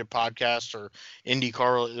NASCAR related podcasts or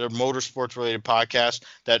IndyCar or motorsports related podcasts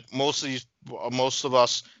that most of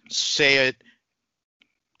us say it,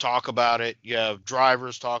 talk about it. You have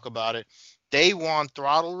drivers talk about it. They want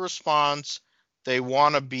throttle response. They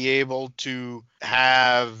want to be able to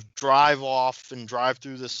have drive off and drive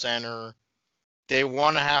through the center. They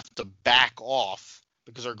want to have to back off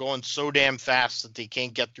because they're going so damn fast that they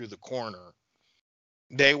can't get through the corner.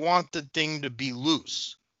 They want the thing to be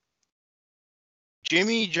loose.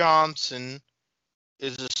 Jimmie Johnson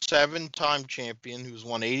is a 7-time champion who's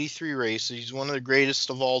won 83 races. He's one of the greatest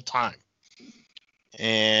of all time.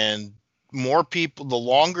 And more people, the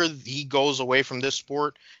longer he goes away from this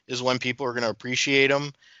sport is when people are going to appreciate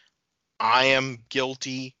him. I am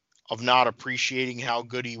guilty of not appreciating how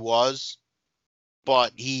good he was,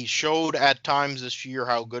 but he showed at times this year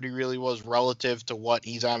how good he really was relative to what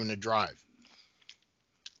he's having to drive.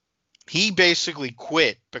 He basically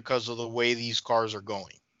quit because of the way these cars are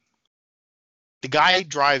going. The guy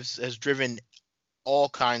has driven all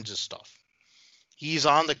kinds of stuff. He's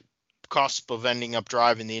on the cusp of ending up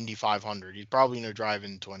driving the Indy 500. He's probably going to drive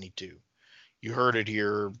in 22. You heard it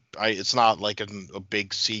here. It's not like a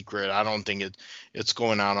big secret. I don't think it's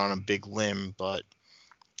going out on a big limb, but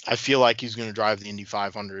I feel like he's going to drive the Indy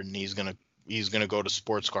 500 and he's going to go to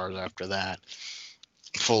sports cars after that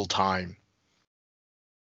full time.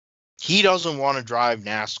 He doesn't want to drive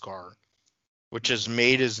NASCAR, which has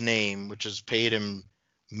made his name, which has paid him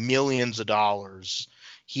millions of dollars.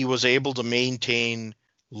 He was able to maintain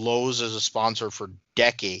Lowe's as a sponsor for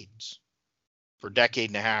decades, for a decade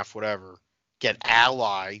and a half, whatever. Get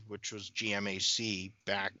Ally, which was GMAC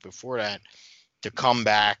back before that, to come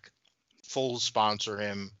back, full sponsor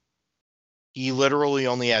him. He literally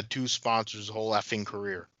only had 2 sponsors his whole effing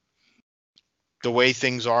career. The way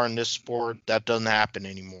things are in this sport, that doesn't happen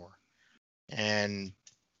anymore. And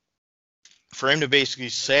for him to basically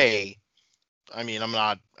say, I mean,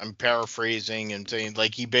 I'm paraphrasing and saying,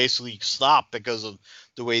 like, he basically stopped because of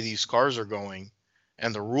the way these cars are going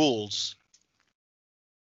and the rules.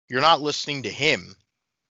 You're not listening to him.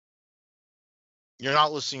 You're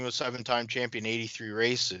not listening to a 7-time champion, 83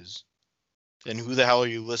 races. Then who the hell are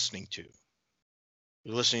you listening to?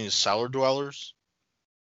 You're listening to cellar dwellers?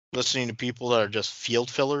 Listening to people that are just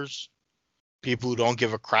field fillers? People who don't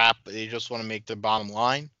give a crap, they just want to make their bottom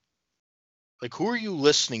line? Like, who are you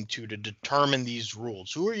listening to determine these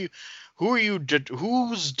rules? Who's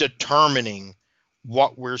determining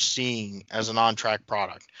what we're seeing as an on-track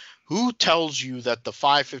product? Who tells you that the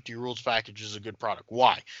 550 rules package is a good product?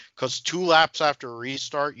 Why? Because 2 laps after a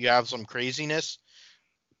restart, you have some craziness.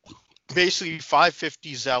 Basically,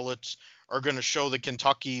 550 zealots are going to show the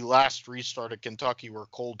Kentucky last restart at Kentucky where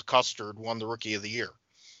Cold Custard won the Rookie of the Year.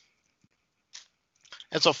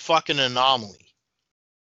 It's a fucking anomaly.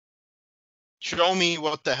 Show me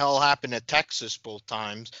what the hell happened at Texas both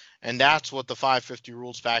times, and that's what the 550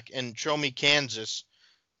 rules pack. And show me Kansas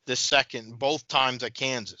both times at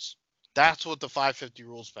Kansas. That's what the 550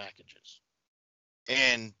 rules package is.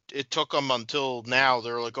 And it took them until now.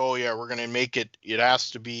 They're like, oh yeah, we're gonna make it. It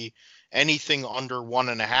has to be anything under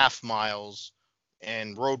 1.5 miles,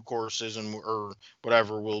 and road courses or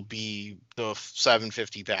whatever will be the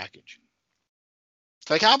 750 package. It's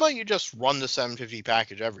like, how about you just run the 750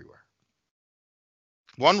 package everywhere?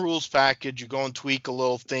 One rules package, you go and tweak a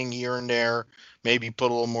little thing here and there, maybe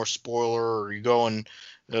put a little more spoiler, or you go and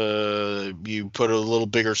you put a little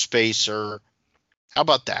bigger spacer. How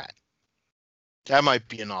about that? That might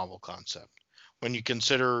be a novel concept. When you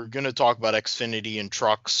consider, going to talk about Xfinity and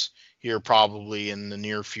trucks here probably in the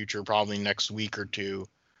near future, probably next week or two,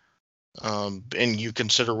 and you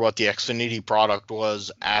consider what the Xfinity product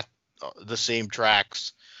was at the same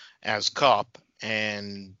tracks as Cup,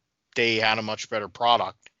 and they had a much better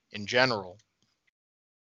product in general.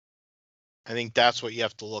 I think that's what you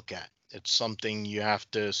have to look at. It's something you have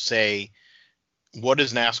to say, what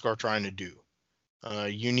is NASCAR trying to do?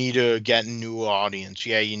 You need to get a new audience.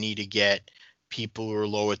 Yeah, you need to get people who are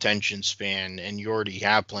low attention span, and you already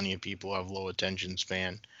have plenty of people who have low attention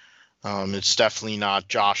span. It's definitely not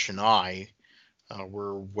Josh and I.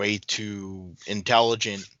 We're way too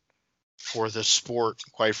intelligent for the sport,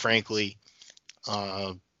 quite frankly.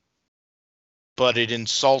 But it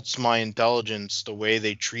insults my intelligence the way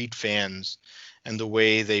they treat fans and the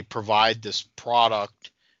way they provide this product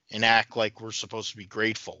and act like we're supposed to be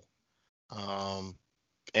grateful.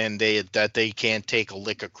 And that they can't take a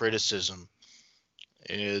lick of criticism.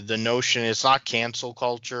 The notion, it's not cancel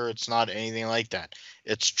culture. It's not anything like that.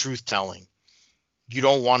 It's truth telling. You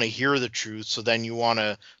don't want to hear the truth, so then you want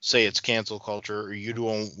to say it's cancel culture, or you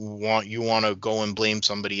want to go and blame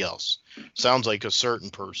somebody else. Sounds like a certain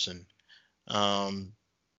person.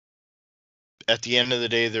 At the end of the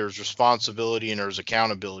day, there's responsibility and there's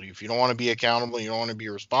accountability. If you don't want to be accountable, you don't want to be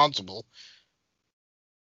responsible,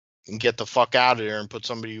 and get the fuck out of there and put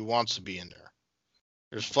somebody who wants to be in there.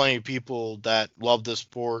 There's plenty of people that love this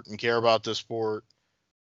sport and care about this sport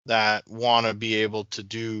that want to be able to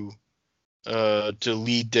do to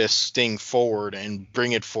lead this thing forward and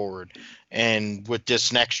bring it forward, and with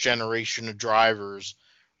this next generation of drivers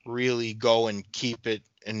really go and keep it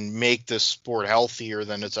and make this sport healthier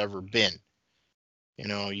than it's ever been. You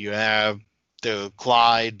know, you have the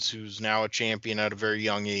Clydes, who's now a champion at a very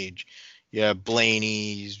young age. You have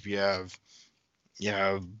Blaney's, you have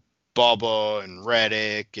Bubba and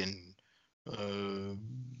Reddick and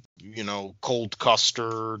Cold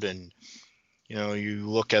Custard, and you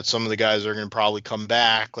look at some of the guys that are going to probably come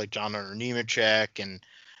back, like John Hunter Nemechek and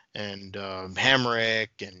Hemrick,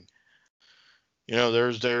 and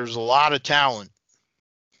there's a lot of talent.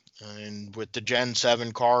 And with the Gen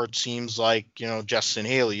 7 car, it seems like, Justin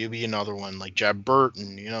Haley, you'd be another one, like Jeb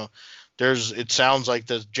Burton, it sounds like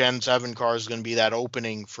the Gen 7 car is going to be that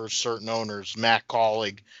opening for certain owners, Matt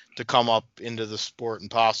Collig, to come up into the sport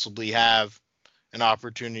and possibly have an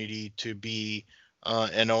opportunity to be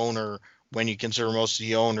an owner, when you consider most of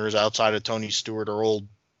the owners outside of Tony Stewart are old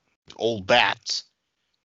bats.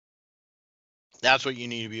 That's what you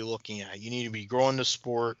need to be looking at. You need to be growing the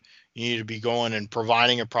sport. You need to be going and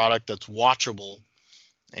providing a product that's watchable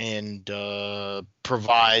and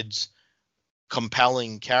provides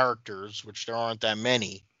compelling characters, which there aren't that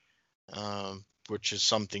many, which is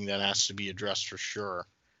something that has to be addressed for sure.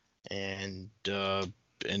 And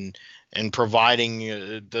providing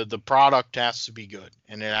the product has to be good,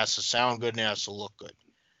 and it has to sound good, and it has to look good.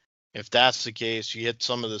 If that's the case, you hit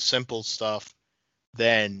some of the simple stuff,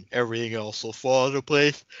 then everything else will fall into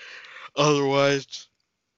place. Otherwise,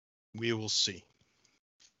 we will see.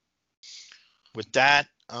 With that,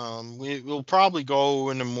 we'll probably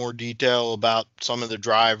go into more detail about some of the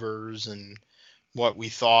drivers and what we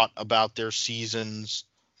thought about their seasons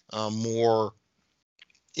more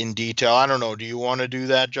in detail. I don't know. Do you want to do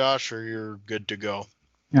that, Josh, or you're good to go?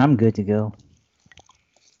 I'm good to go. I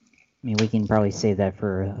mean, we can probably save that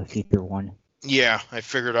for a future one. Yeah, I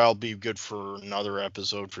figured I'll be good for another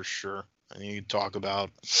episode for sure. I need to talk about,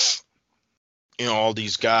 all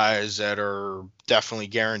these guys that are definitely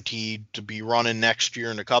guaranteed to be running next year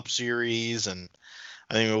in the Cup Series, and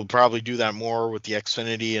I think we'll probably do that more with the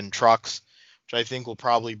Xfinity and trucks, which I think will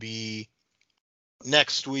probably be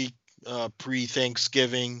next week,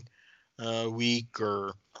 pre-Thanksgiving week,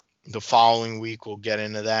 or the following week. We'll get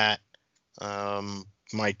into that.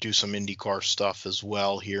 Might do some IndyCar stuff as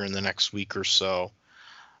well here in the next week or so.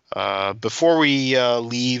 Before we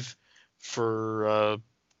leave for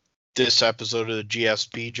this episode of the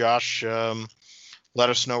GSP, Josh, let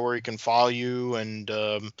us know where you can follow you and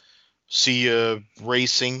see you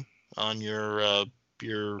racing on your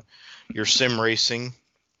sim racing,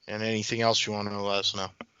 and anything else you want to let us know.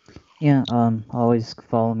 Yeah, always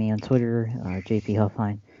follow me on Twitter, JP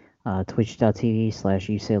Huffine,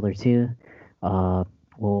 twitch.tv/usailor2.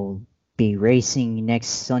 We'll be racing next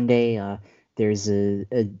Sunday. There's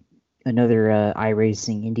another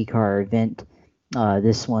iRacing IndyCar event.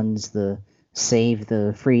 This one's the Save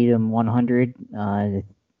the Freedom 100.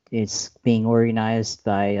 It's being organized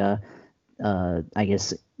by, I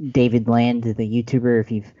guess, David Land, the YouTuber.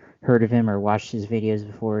 If you've heard of him or watched his videos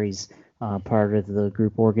before, he's part of the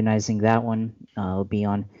group organizing that one. It'll be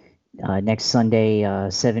on next Sunday,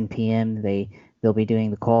 7 p.m. They'll be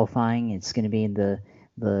doing the qualifying. It's going to be in the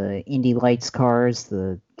Indy Lights cars,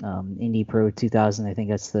 the Indy Pro 2000. I think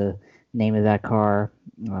that's the name of that car.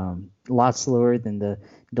 A lot slower than the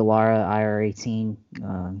Dallara IR18.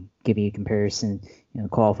 Give you a comparison.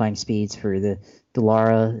 Qualifying speeds for the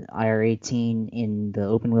Dallara IR18 in the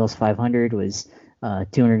Open Wheels 500 was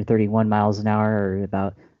 231 miles an hour, or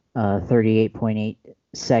about 38.8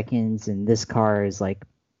 seconds, and this car is like,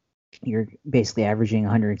 you're basically averaging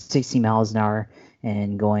 160 miles an hour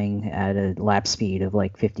and going at a lap speed of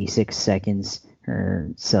like 56 seconds or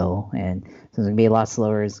so. And so it's going to be a lot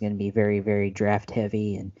slower. It's going to be very, very draft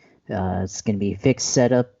heavy, and it's going to be fixed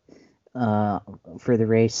setup for the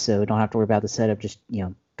race, so don't have to worry about the setup. Just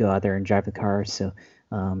go out there and drive the car. So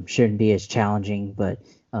shouldn't be as challenging, but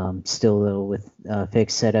still though, with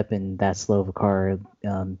fixed setup and that slow of a car,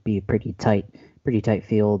 be a pretty tight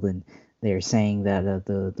field. And they're saying that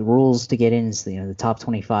the rules to get in is the top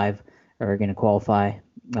 25 are going to qualify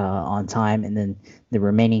on time, and then the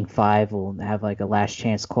remaining 5 will have like a last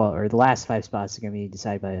chance or the last 5 spots are going to be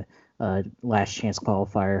decided by a last chance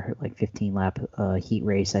qualifier, like 15 lap heat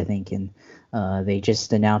race, I think. And they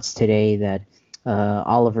just announced today that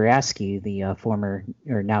Oliver Askew, the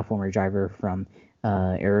now former driver from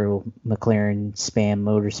Arrow McLaren Spam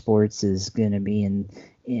Motorsports, is going to be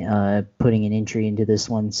putting an entry into this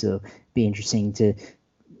one. So be interesting to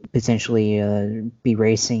potentially be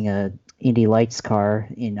racing a Indy Lights car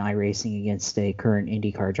in iRacing against a current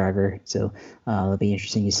IndyCar driver. So it'll be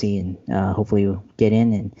interesting to see, and hopefully we'll get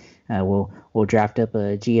in, and we'll draft up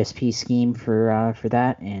a GSP scheme for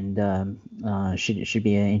that, and should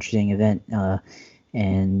be an interesting event. And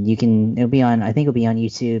I think it'll be on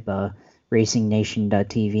YouTube,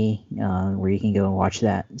 RacingNation.tv, where you can go and watch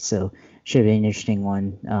that. So should be an interesting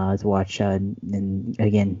one to watch. And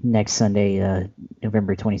again, next Sunday,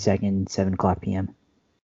 November 22nd, 7:00 p.m.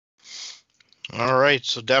 All right,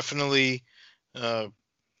 so definitely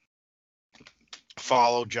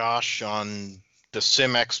follow Josh on the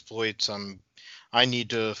sim exploits. I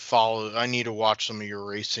need to follow. I need to watch some of your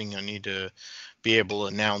racing. I need to be able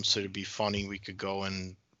to announce it. It'd be funny. We could go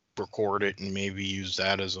and record it and maybe use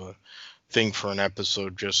that as a thing for an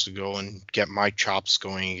episode just to go and get my chops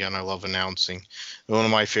going again. I love announcing. One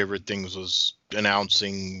of my favorite things was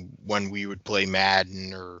announcing when we would play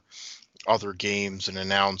Madden or other games and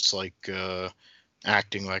announce like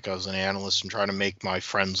acting like I was an analyst and trying to make my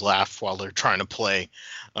friends laugh while they're trying to play.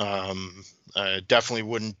 I definitely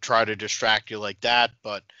wouldn't try to distract you like that,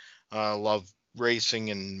 but I love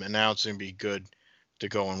racing and announcing. Be good to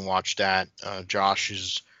go and watch that. Josh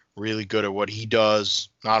is really good at what he does,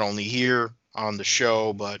 not only here on the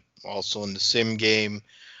show, but also in the sim game.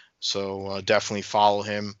 So definitely follow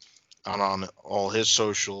him on all his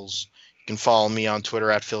socials. You can follow me on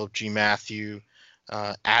Twitter at Philip G. Matthew.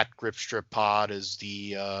 At Gripstrip Pod is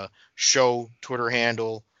the show Twitter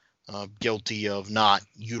handle. Guilty of not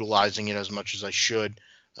utilizing it as much as I should.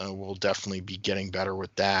 We'll definitely be getting better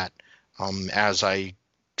with that. As I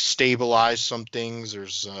stabilize some things,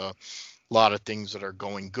 there's a lot of things that are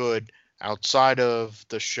going good outside of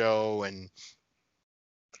the show and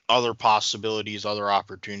other possibilities, other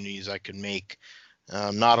opportunities I could make.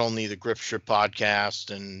 Not only the Gripstrip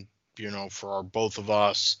podcast and, for both of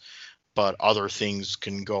us, but other things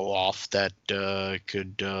can go off that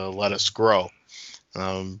could let us grow.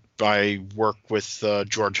 I work with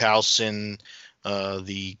George Howson,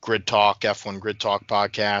 the Grid Talk, F1 Grid Talk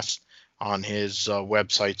podcast on his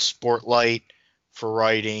website Sportlight for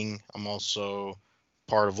writing. I'm also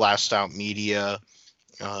part of Last Out Media,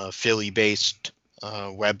 Philly-based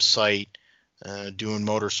website, doing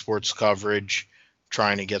motorsports coverage,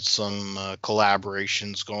 trying to get some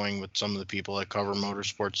collaborations going with some of the people that cover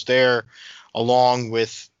motorsports there, along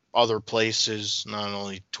with other places, not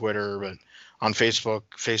only Twitter, but on Facebook,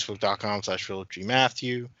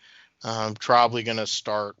 facebook.com/PhilipGMatthew. I'm probably going to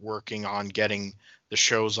start working on getting the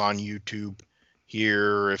shows on YouTube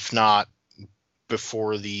here, if not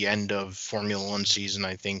before the end of Formula One season,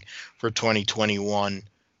 I think, for 2021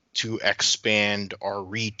 to expand our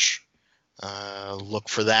reach. Look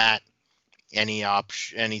for that.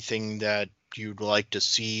 Anything that you'd like to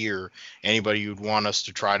see or anybody you'd want us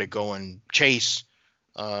to try to go and chase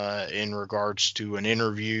in regards to an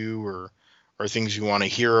interview or things you want to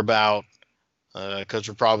hear about, because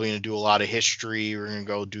we're probably going to do a lot of history. We're going to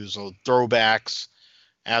go do some throwbacks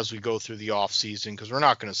as we go through the off season, because we're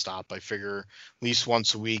not going to stop. I figure at least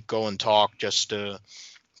once a week go and talk just to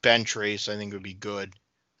bench race. I think would be good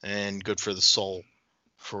and good for the soul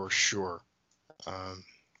for sure.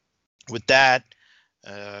 With that,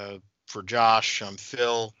 for Josh, I'm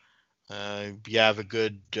Phil. You have a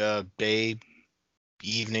good day,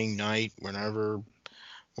 evening, night, whenever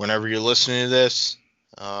you're listening to this.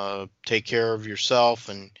 Take care of yourself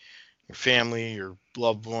and your family, your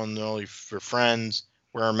loved one, all your friends.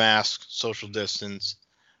 Wear a mask, social distance,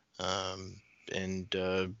 and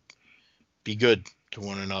be good to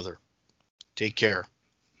one another. Take care.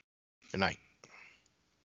 Good night.